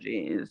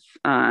terminologies.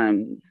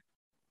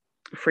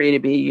 Free to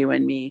be you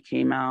and me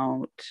came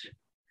out,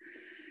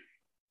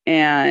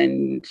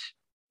 and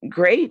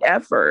great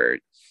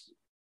efforts,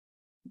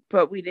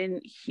 but we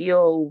didn't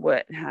heal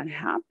what had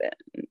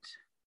happened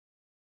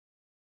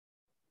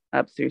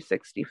up through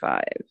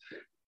 65.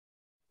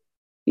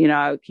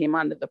 I came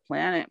onto the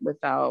planet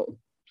without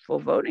full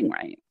voting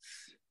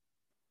rights.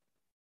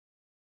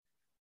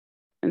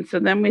 And so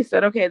then we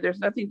said, okay, there's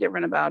nothing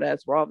different about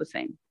us. We're all the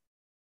same.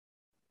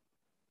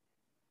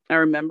 I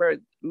remember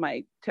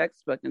my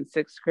textbook in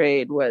 6th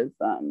grade was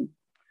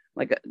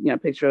like a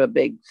picture of a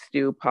big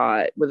stew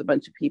pot with a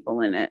bunch of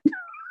people in it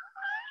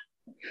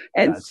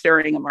and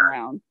stirring them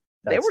around.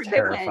 They were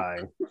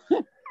terrifying.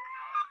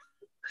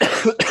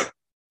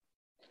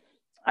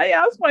 I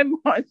asked my mom,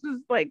 this is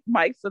like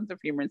my sense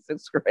of humor in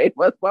 6th grade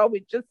was, well,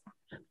 we just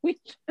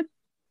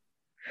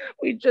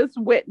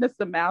witnessed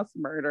a mass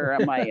murder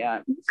on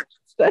my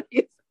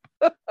studies.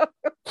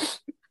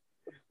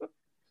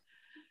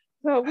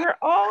 So we're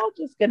all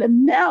just gonna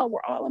meld.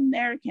 We're all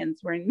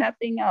Americans. We're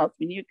nothing else.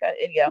 When you got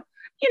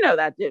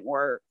that didn't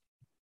work.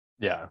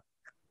 Yeah.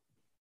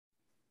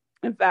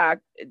 In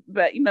fact,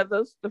 but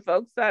the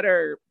folks that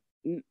are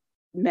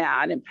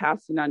mad and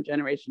passing on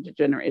generation to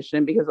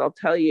generation, because I'll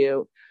tell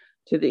you,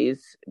 to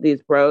these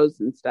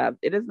bros and stuff,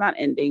 it is not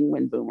ending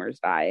when boomers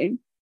die.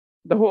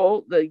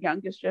 The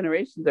youngest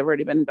generations have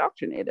already been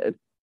indoctrinated,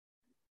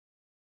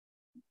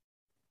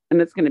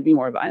 and it's going to be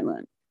more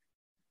violent.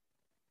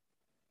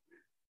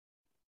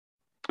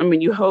 I mean,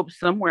 you hope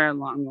somewhere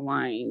along the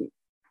line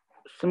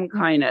some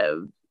kind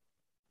of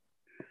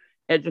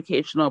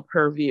educational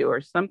purview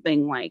or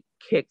something like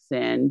kicks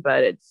in,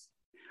 but it's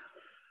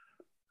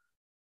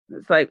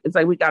like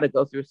we got to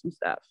go through some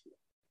stuff.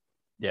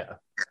 Yeah.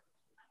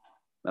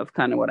 That's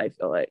kind of what I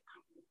feel like,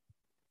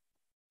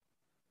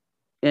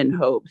 in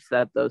hopes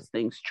that those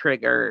things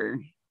trigger,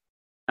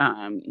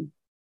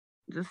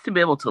 just to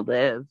be able to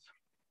live.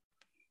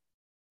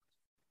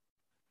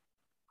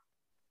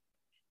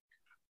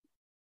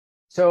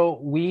 So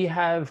we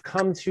have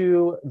come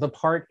to the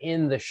part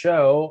in the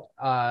show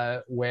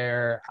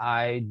where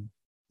I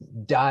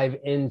dive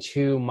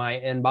into my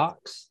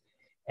inbox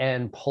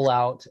and pull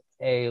out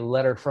a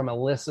letter from a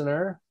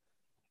listener.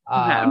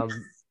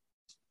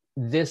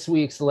 This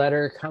week's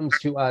letter comes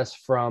to us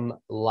from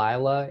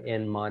Lila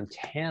in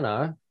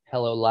Montana.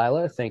 Hello,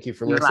 Lila. Thank you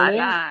for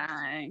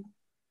listening.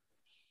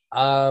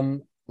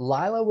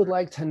 Lila would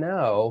like to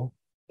know,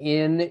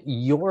 in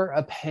your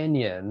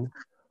opinion,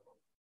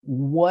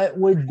 what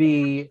would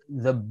be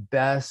the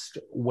best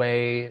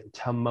way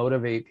to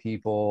motivate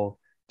people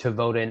to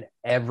vote in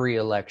every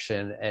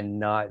election and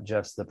not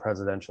just the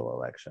presidential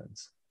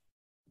elections?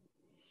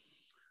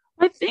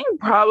 I think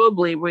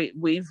probably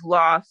we've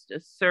lost a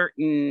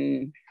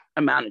certain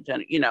amount of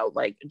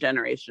like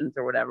generations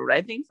or whatever. But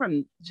I think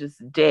from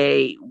just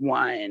day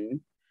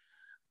one,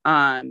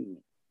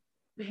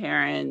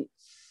 parents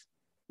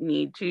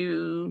need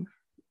to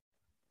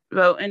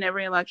vote in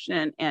every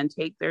election and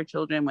take their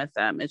children with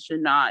them. It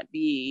should not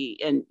be,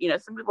 and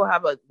some people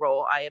have a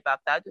roll eye about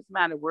that. It doesn't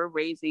matter. We're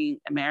raising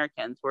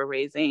Americans. We're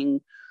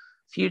raising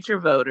future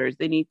voters.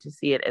 They need to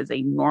see it as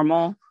a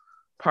normal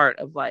part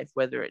of life,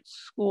 whether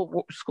it's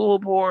school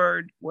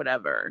board,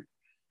 whatever.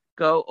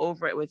 Go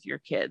over it with your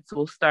kids.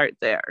 We'll start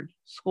there.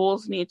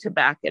 Schools need to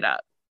back it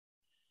up.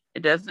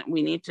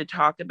 We need to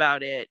talk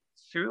about it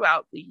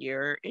throughout the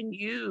year and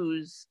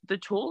use the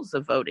tools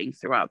of voting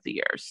throughout the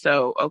year.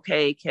 So,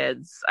 okay,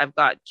 kids, I've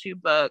got 2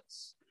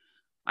 books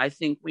I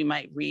think we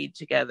might read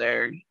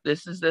together.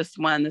 This is this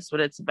one. This is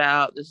what it's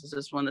about. This is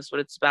this one. This is what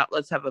it's about.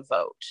 Let's have a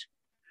vote.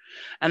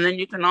 And then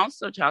you can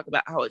also talk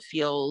about how it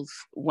feels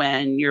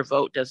when your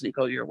vote doesn't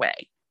go your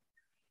way.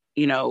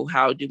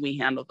 How do we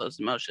handle those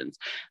emotions?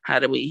 How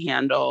do we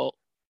handle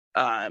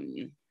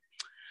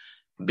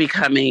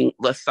becoming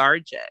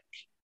lethargic?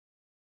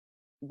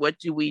 What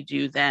do we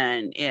do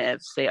then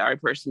if, say, our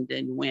person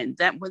didn't win?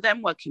 Then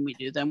what can we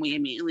do? Then we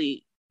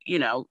immediately,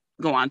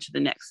 go on to the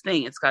next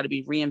thing. It's got to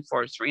be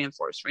reinforced. I can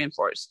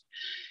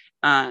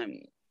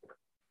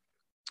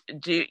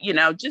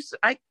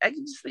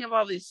just think of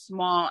all these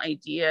small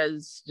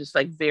ideas, just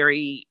like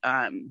very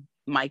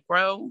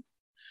micro.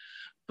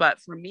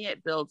 But for me,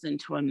 it builds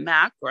into a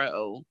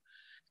macro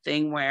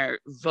thing where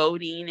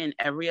voting in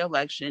every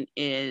election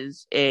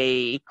is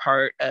a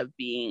part of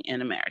being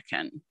an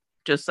American.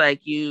 Just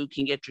like you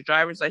can get your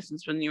driver's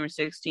license when you were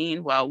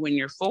 16. Well, when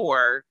you're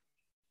 4,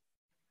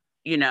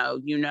 you know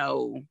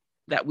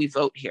that we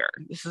vote here.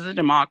 This is a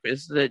democracy.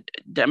 This is a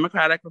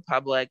democratic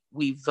republic.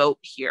 We vote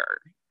here.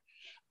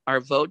 Our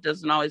vote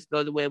doesn't always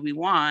go the way we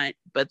want,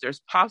 but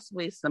there's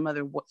possibly some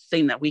other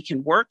thing that we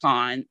can work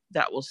on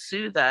that will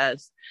soothe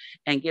us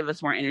and give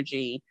us more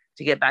energy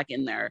to get back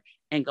in there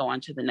and go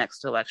on to the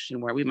next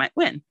election where we might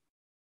win.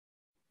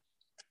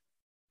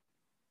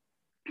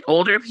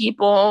 Older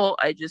people,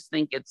 I just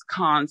think it's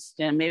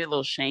constant, maybe a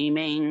little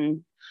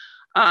shaming.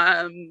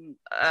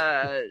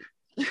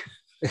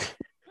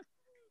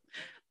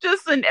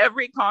 Just in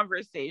every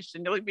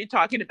conversation, you'll be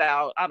talking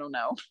about, I don't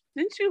know,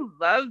 didn't you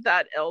love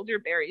that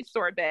elderberry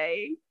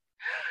sorbet?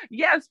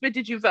 Yes, but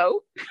did you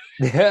vote?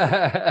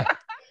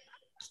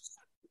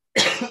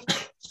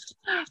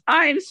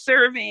 I'm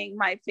serving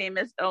my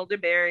famous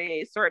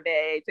elderberry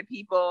sorbet to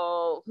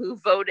people who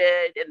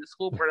voted and the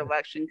school board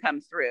election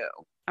comes through.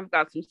 I've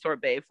got some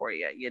sorbet for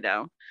you,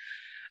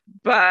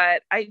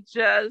 But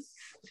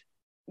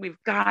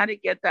we've got to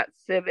get that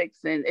civics,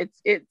 and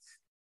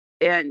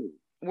and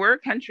we're a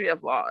country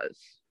of laws.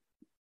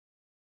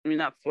 I mean,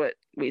 that's what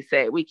we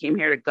say. We came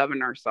here to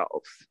govern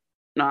ourselves,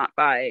 not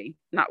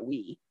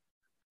we.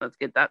 Let's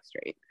get that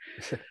straight.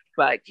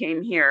 But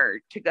came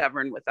here to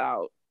govern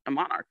without a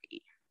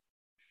monarchy.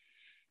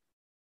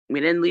 We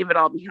didn't leave it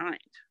all behind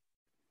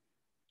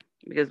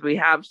because we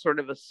have sort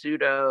of a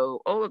pseudo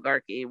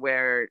oligarchy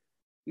where,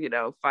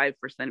 5%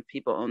 of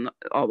people own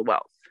all the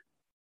wealth.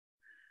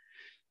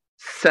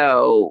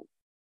 So,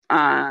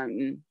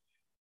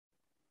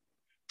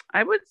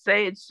 I would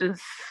say it's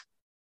just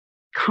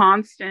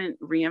constant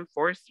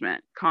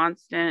reinforcement, I'm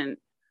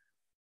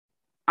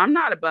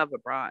not above a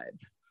bribe.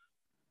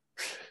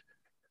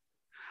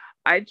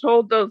 I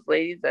told those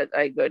ladies that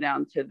I go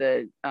down to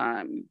the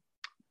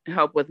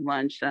help with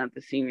lunch at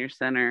the senior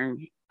center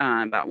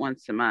about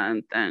once a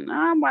month. And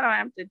why do I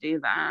have to do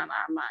that?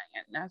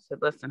 I said,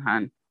 listen,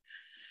 hon,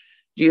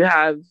 she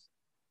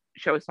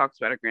always talks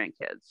about her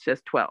grandkids. She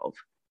has 12.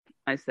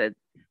 I said,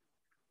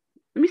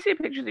 let me see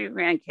pictures of your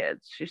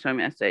grandkids. She showed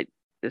me. I said,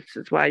 this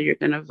is why you're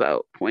going to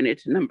vote. Pointed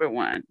to number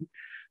 1.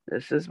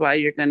 This is why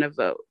you're going to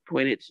vote.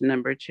 Pointed to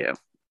number 2.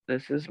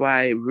 This is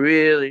why I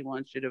really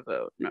want you to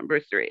vote. Number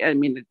 3. I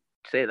mean to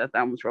say that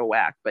was real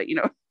whack, but you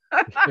know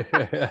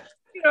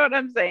what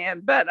I'm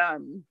saying. But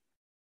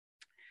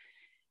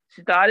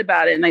she thought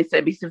about it, and I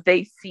said, because if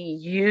they see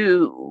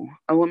you,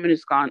 a woman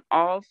who's gone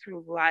all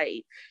through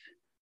life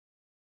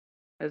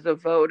as a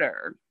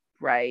voter,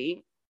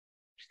 right?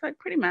 She's like,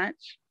 pretty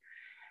much.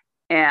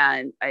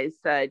 And I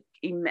said,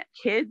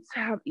 kids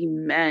have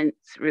immense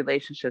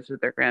relationships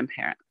with their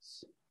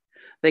grandparents.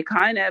 They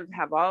kind of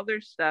have all their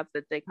stuff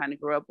that they kind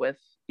of grew up with,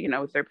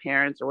 with their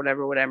parents or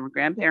whatever.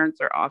 Grandparents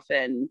are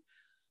often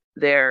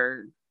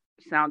their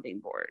sounding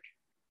board.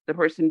 The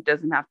person who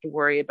doesn't have to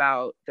worry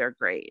about their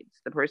grades,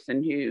 the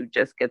person who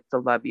just gets to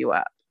love you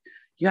up.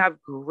 You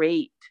have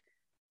great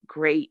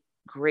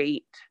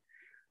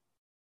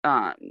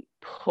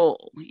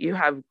pull. You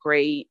have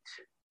great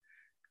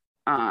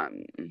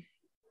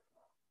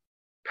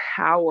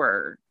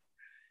power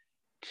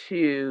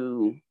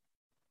to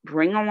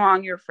bring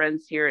along your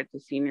friends here at the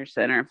senior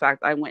center. In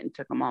fact, I went and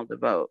took them all to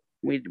vote.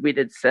 We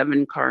did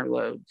 7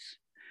 carloads,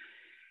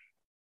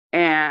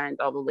 and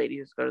all the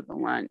ladies go to the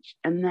lunch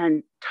and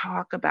then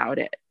talk about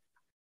it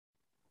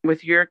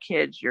with your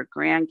kids, your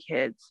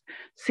grandkids.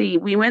 See,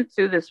 we went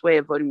through this way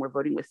of voting where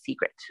voting was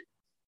secret.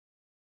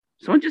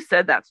 Someone just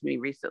said that to me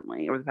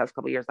recently over the past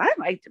couple of years. I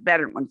liked it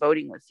better when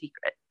voting was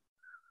secret.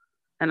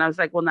 And I was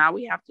like, well, now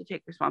we have to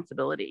take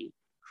responsibility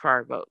for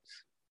our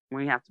votes.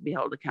 We have to be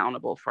held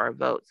accountable for our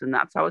votes. And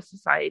that's how a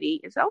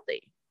society is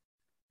healthy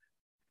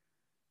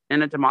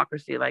in a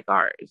democracy like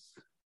ours,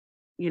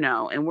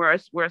 and we're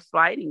a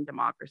sliding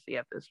democracy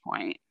at this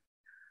point.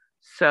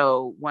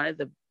 So one of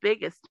the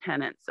biggest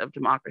tenets of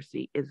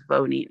democracy is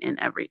voting in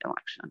every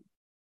election.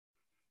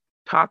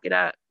 Talk it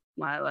up,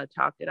 Lila,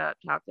 talk it up.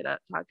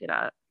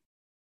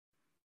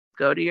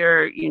 Go to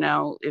your,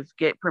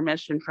 get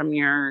permission from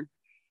your,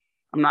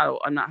 I'm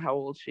not how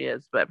old she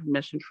is, but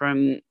permission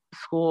from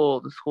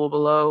the school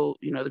below,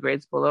 the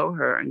grades below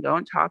her, and go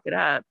and talk it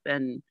up.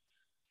 And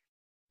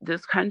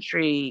this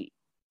country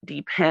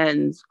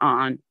depends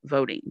on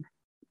voting.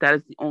 That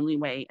is the only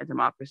way a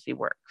democracy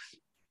works.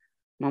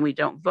 When we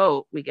don't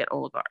vote, we get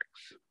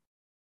oligarchs.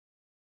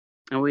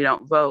 And we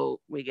don't vote,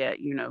 we get,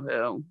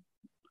 who.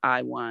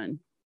 I won.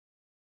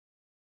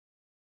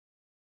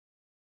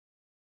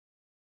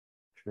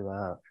 True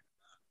that.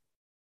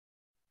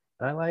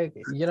 I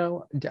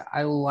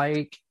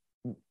like,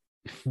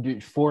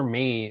 for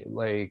me,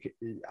 like,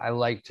 I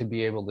like to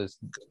be able to,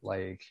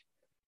 like,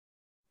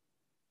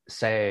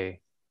 say,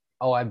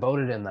 oh, I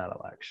voted in that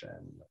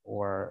election,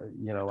 or,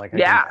 I can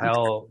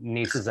tell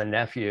nieces and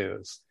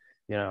nephews,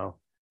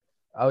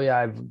 oh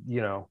yeah,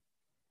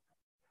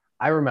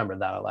 I remember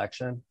that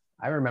election.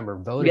 I remember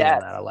voting in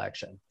that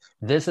election.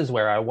 This is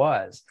where I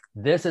was.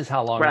 This is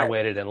how long I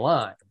waited in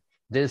line.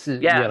 This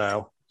is,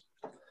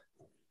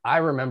 I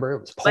remember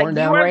it was pouring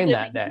down rain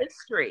that day.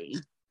 History.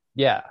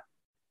 Yeah.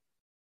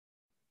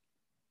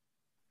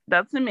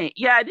 That's amazing.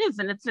 Yeah, it is.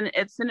 And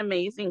it's an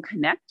amazing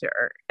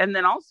connector. And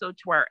then also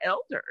to our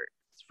elders,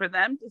 for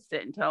them to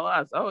sit and tell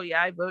us, oh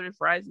yeah, I voted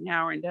for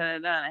Eisenhower and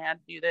and I had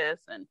to do this.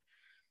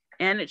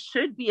 And it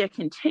should be a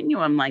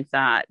continuum like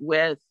that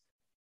with,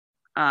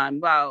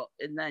 and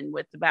then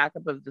with the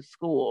backup of the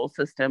school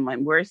system,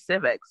 and we're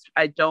civics.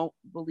 I don't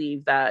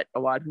believe that a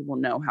lot of people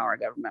know how our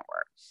government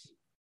works,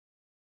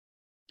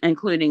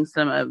 including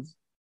some of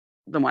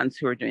the ones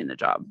who are doing the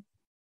job.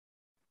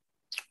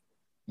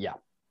 Yeah.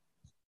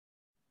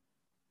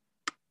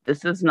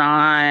 This is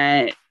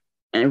not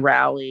a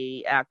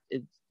rally act.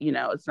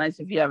 It's nice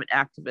if you have an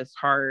activist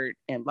heart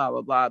and blah,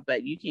 blah, blah,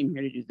 but you came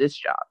here to do this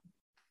job.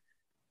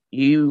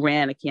 You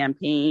ran a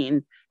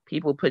campaign.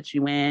 People put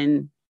you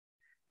in.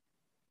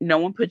 No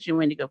one put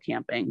you in to go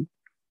camping.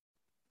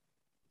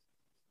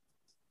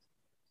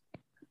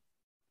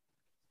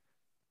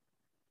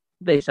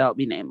 They shall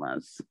be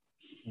nameless.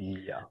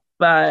 Yeah.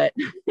 But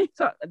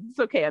it's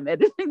okay. I'm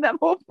editing that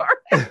whole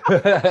part.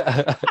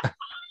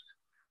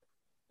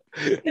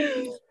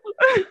 You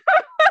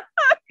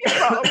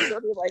probably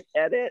really like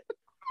edit.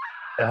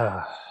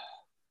 Yeah,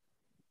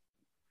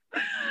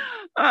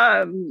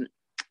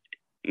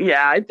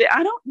 I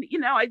don't,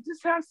 I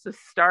just have to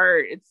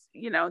start. It's,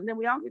 and then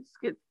we all just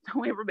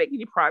don't we ever make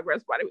any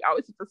progress? Why do we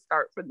always have to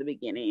start from the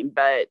beginning?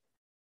 But,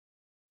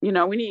 we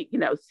need,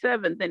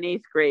 7th and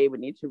 8th grade, we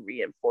need to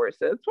reinforce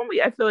it. It's when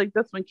I feel like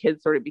that's when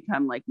kids sort of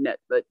become like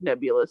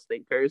nebulous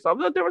thinkers,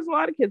 although there was a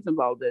lot of kids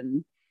involved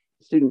in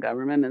student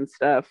government and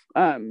stuff.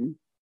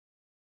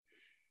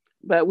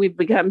 But we've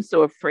become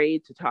so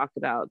afraid to talk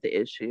about the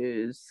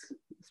issues.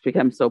 It's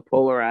become so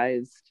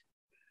polarized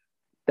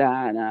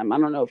that I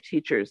don't know if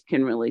teachers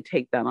can really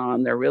take that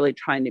on. They're really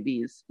trying to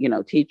be,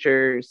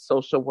 teachers,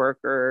 social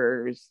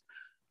workers,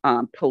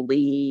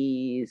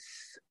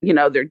 police.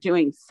 They're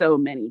doing so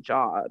many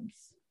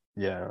jobs.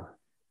 Yeah.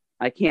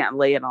 I can't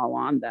lay it all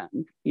on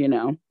them,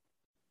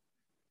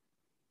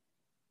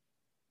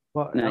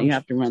 Well, now you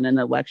have to run an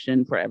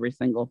election for every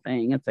single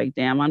thing. It's like,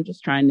 damn, I'm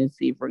just trying to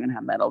see if we're going to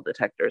have metal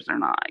detectors or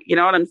not. You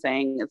know what I'm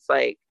saying? It's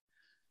like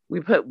we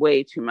put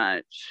way too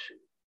much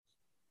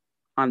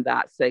on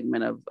that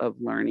segment of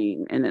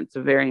learning, and it's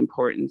a very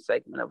important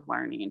segment of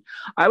learning.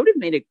 I would have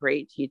made a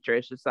great teacher.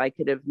 It's just I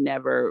could have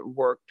never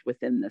worked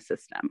within the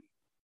system.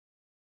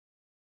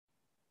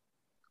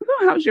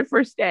 Oh, how was your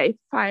first day?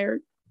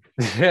 Fired.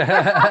 Wasn't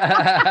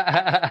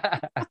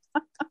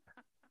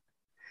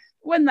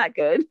that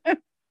good?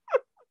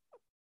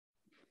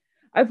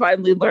 I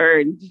finally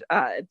learned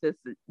at this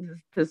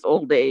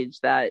old age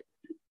that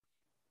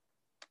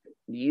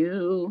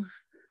you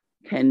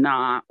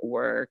cannot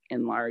work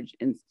in large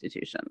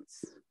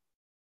institutions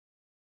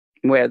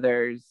where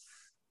there's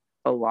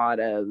not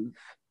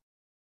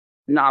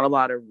a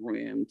lot of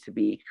room to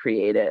be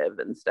creative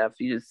and stuff.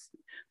 You just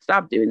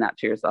stop doing that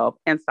to yourself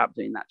and stop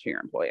doing that to your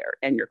employer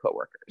and your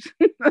coworkers.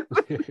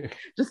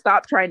 Just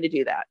stop trying to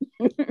do that.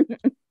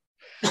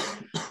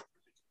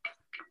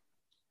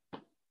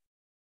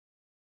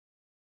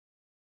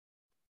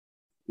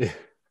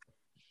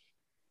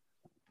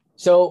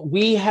 So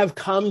we have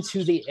come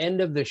to the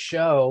end of the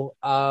show.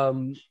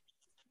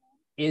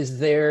 Is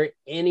there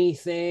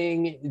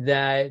anything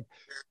that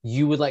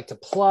you would like to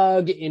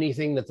plug?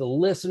 Anything that the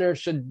listener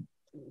should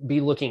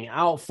be looking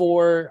out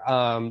for?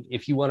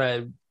 If you want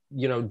to,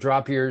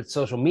 drop your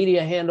social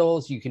media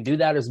handles, you can do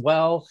that as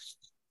well.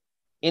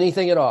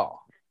 Anything at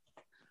all?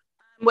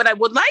 What I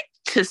would like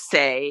to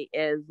say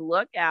is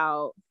look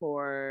out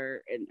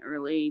for in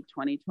early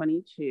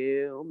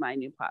 2022, my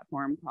new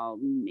platform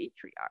called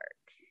Matriarch.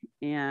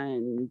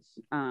 And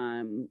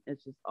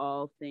it's just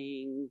all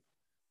things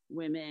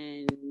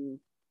women,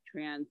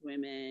 trans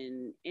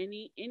women,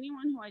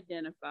 anyone who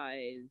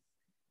identifies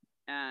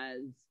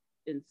as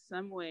in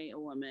some way a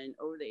woman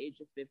over the age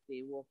of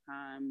 50 will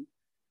come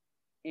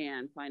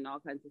and find all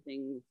kinds of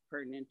things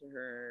pertinent to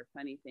her,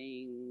 funny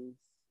things,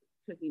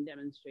 cooking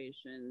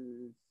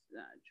demonstrations,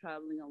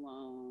 traveling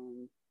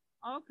alone,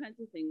 all kinds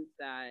of things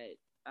that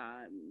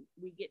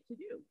we get to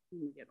do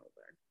when we get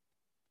older.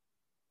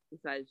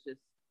 Besides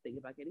just think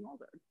about getting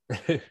older.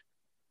 A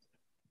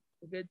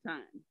good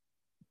time.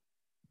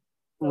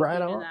 So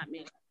right on. That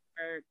may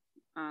work.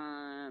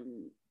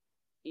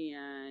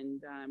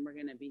 And we're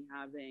going to be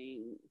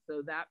having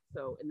and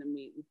then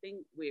we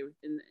think we're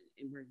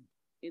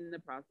in the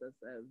process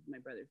of my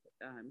brother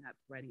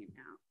writing it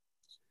out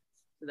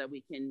so that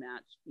we can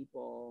match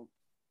people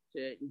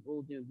to.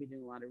 We'll be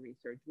doing a lot of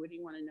research. What do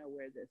you want to know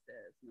where this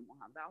is? And then we'll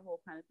have that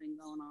whole kind of thing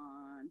going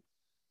on.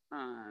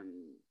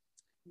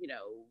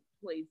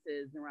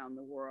 Places around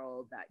the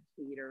world that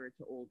cater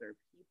to older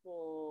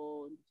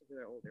people, in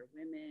particular older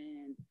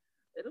women.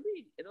 It'll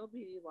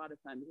be a lot of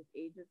fun because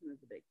ageism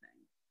is a big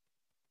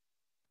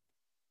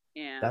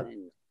thing,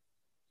 and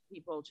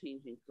people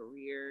changing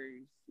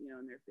careers,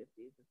 in their 50s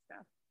and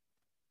stuff.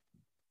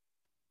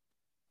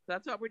 So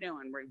that's what we're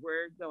doing.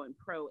 We're going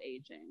pro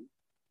aging.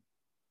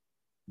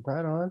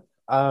 Right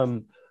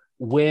on.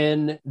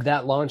 When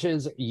that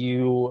launches,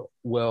 you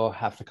will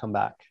have to come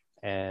back,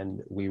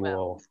 and we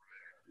will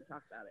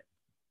talk about it.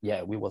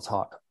 Yeah, we will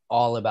talk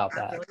all about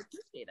that. I really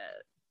appreciate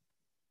it.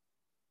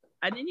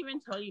 I didn't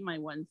even tell you my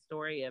one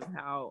story of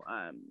how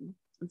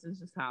this is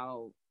just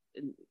how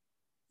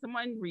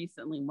someone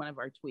recently, one of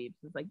our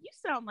tweets was like, you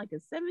sound like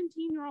a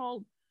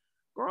 17-year-old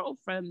girl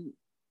from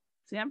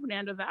San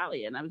Fernando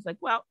Valley. And I was like,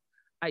 well,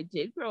 I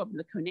did grow up in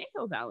the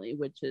Conejo Valley,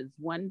 which is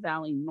one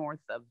valley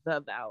north of the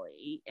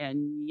valley.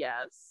 And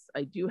yes,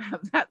 I do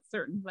have that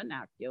certain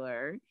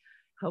vernacular.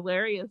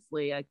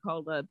 Hilariously, I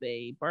called up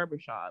a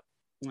barbershop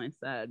and I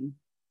said,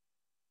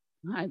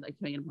 I'd like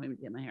to make an appointment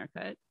to get my hair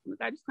cut. And the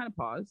guy just kind of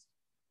paused.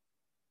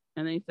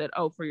 And then he said,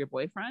 oh, for your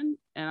boyfriend?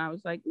 And I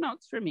was like, no,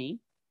 it's for me.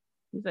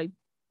 He's like,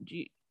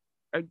 do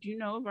you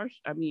know of our,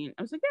 I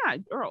was like, yeah,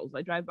 girls.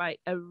 I drive by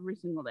every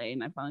single day.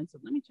 And I finally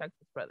said, let me check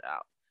this brother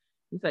out.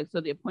 He's like,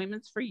 so the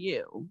appointment's for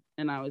you?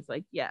 And I was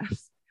like,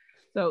 yes.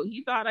 So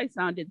he thought I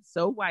sounded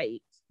so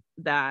white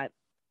that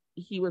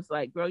he was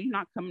like, girl, you're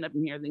not coming up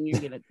in here. Then you're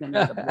going to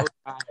make a blow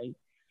dry.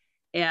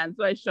 And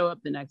so I show up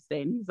the next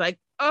day and he's like,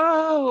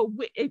 oh,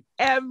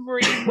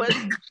 everyone was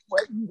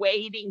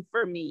waiting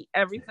for me.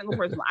 Every single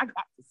person, I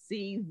got to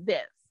see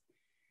this.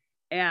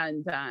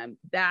 And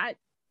that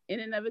in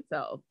and of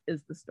itself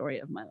is the story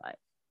of my life.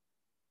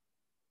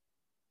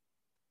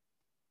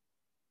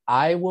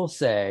 I will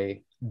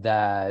say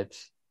that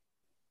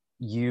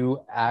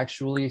you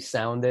actually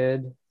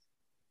sounded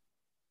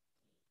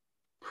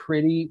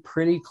pretty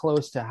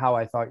close to how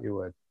I thought you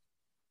would.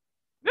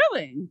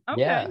 Really?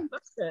 Okay, yeah.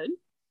 That's good.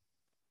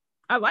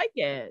 I like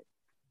it.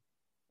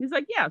 He's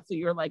like, yeah, so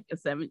you're like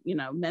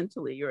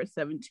mentally you're a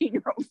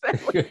 17-year-old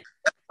family.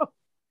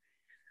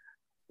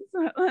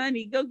 So,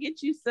 honey, go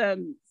get you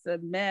some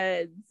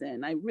meds,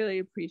 and I really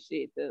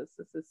appreciate this.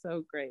 This is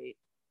so great.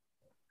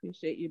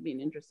 Appreciate you being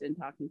interested in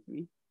talking to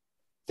me.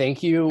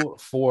 Thank you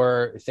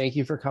for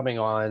coming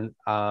on.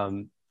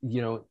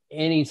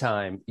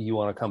 Anytime you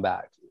want to come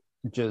back,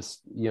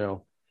 just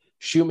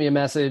shoot me a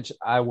message.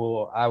 I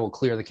will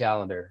clear the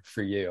calendar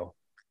for you.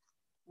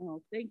 Oh,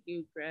 thank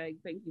you, Greg.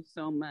 Thank you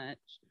so much.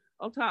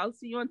 I'll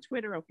see you on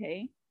Twitter,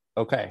 okay?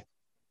 Okay.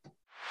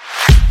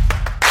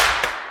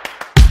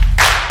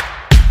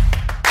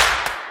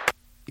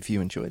 If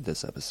you enjoyed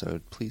this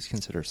episode, please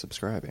consider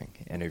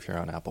subscribing. And if you're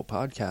on Apple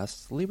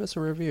Podcasts, leave us a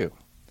review.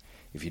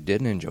 If you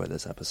didn't enjoy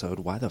this episode,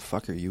 why the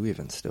fuck are you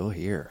even still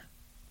here?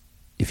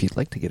 If you'd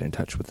like to get in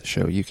touch with the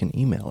show, you can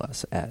email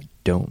us at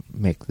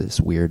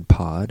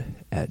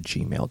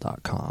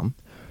don'tmakethisweirdpod@gmail.com.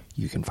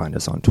 You can find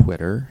us on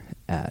Twitter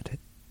at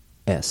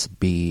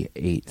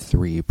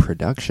SB83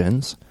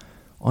 Productions,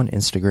 on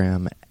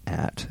Instagram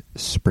at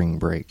Spring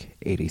Break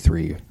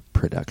 83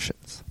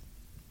 Productions.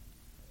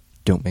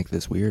 Don't Make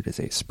This Weird is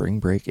a Spring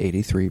Break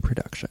 83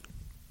 production.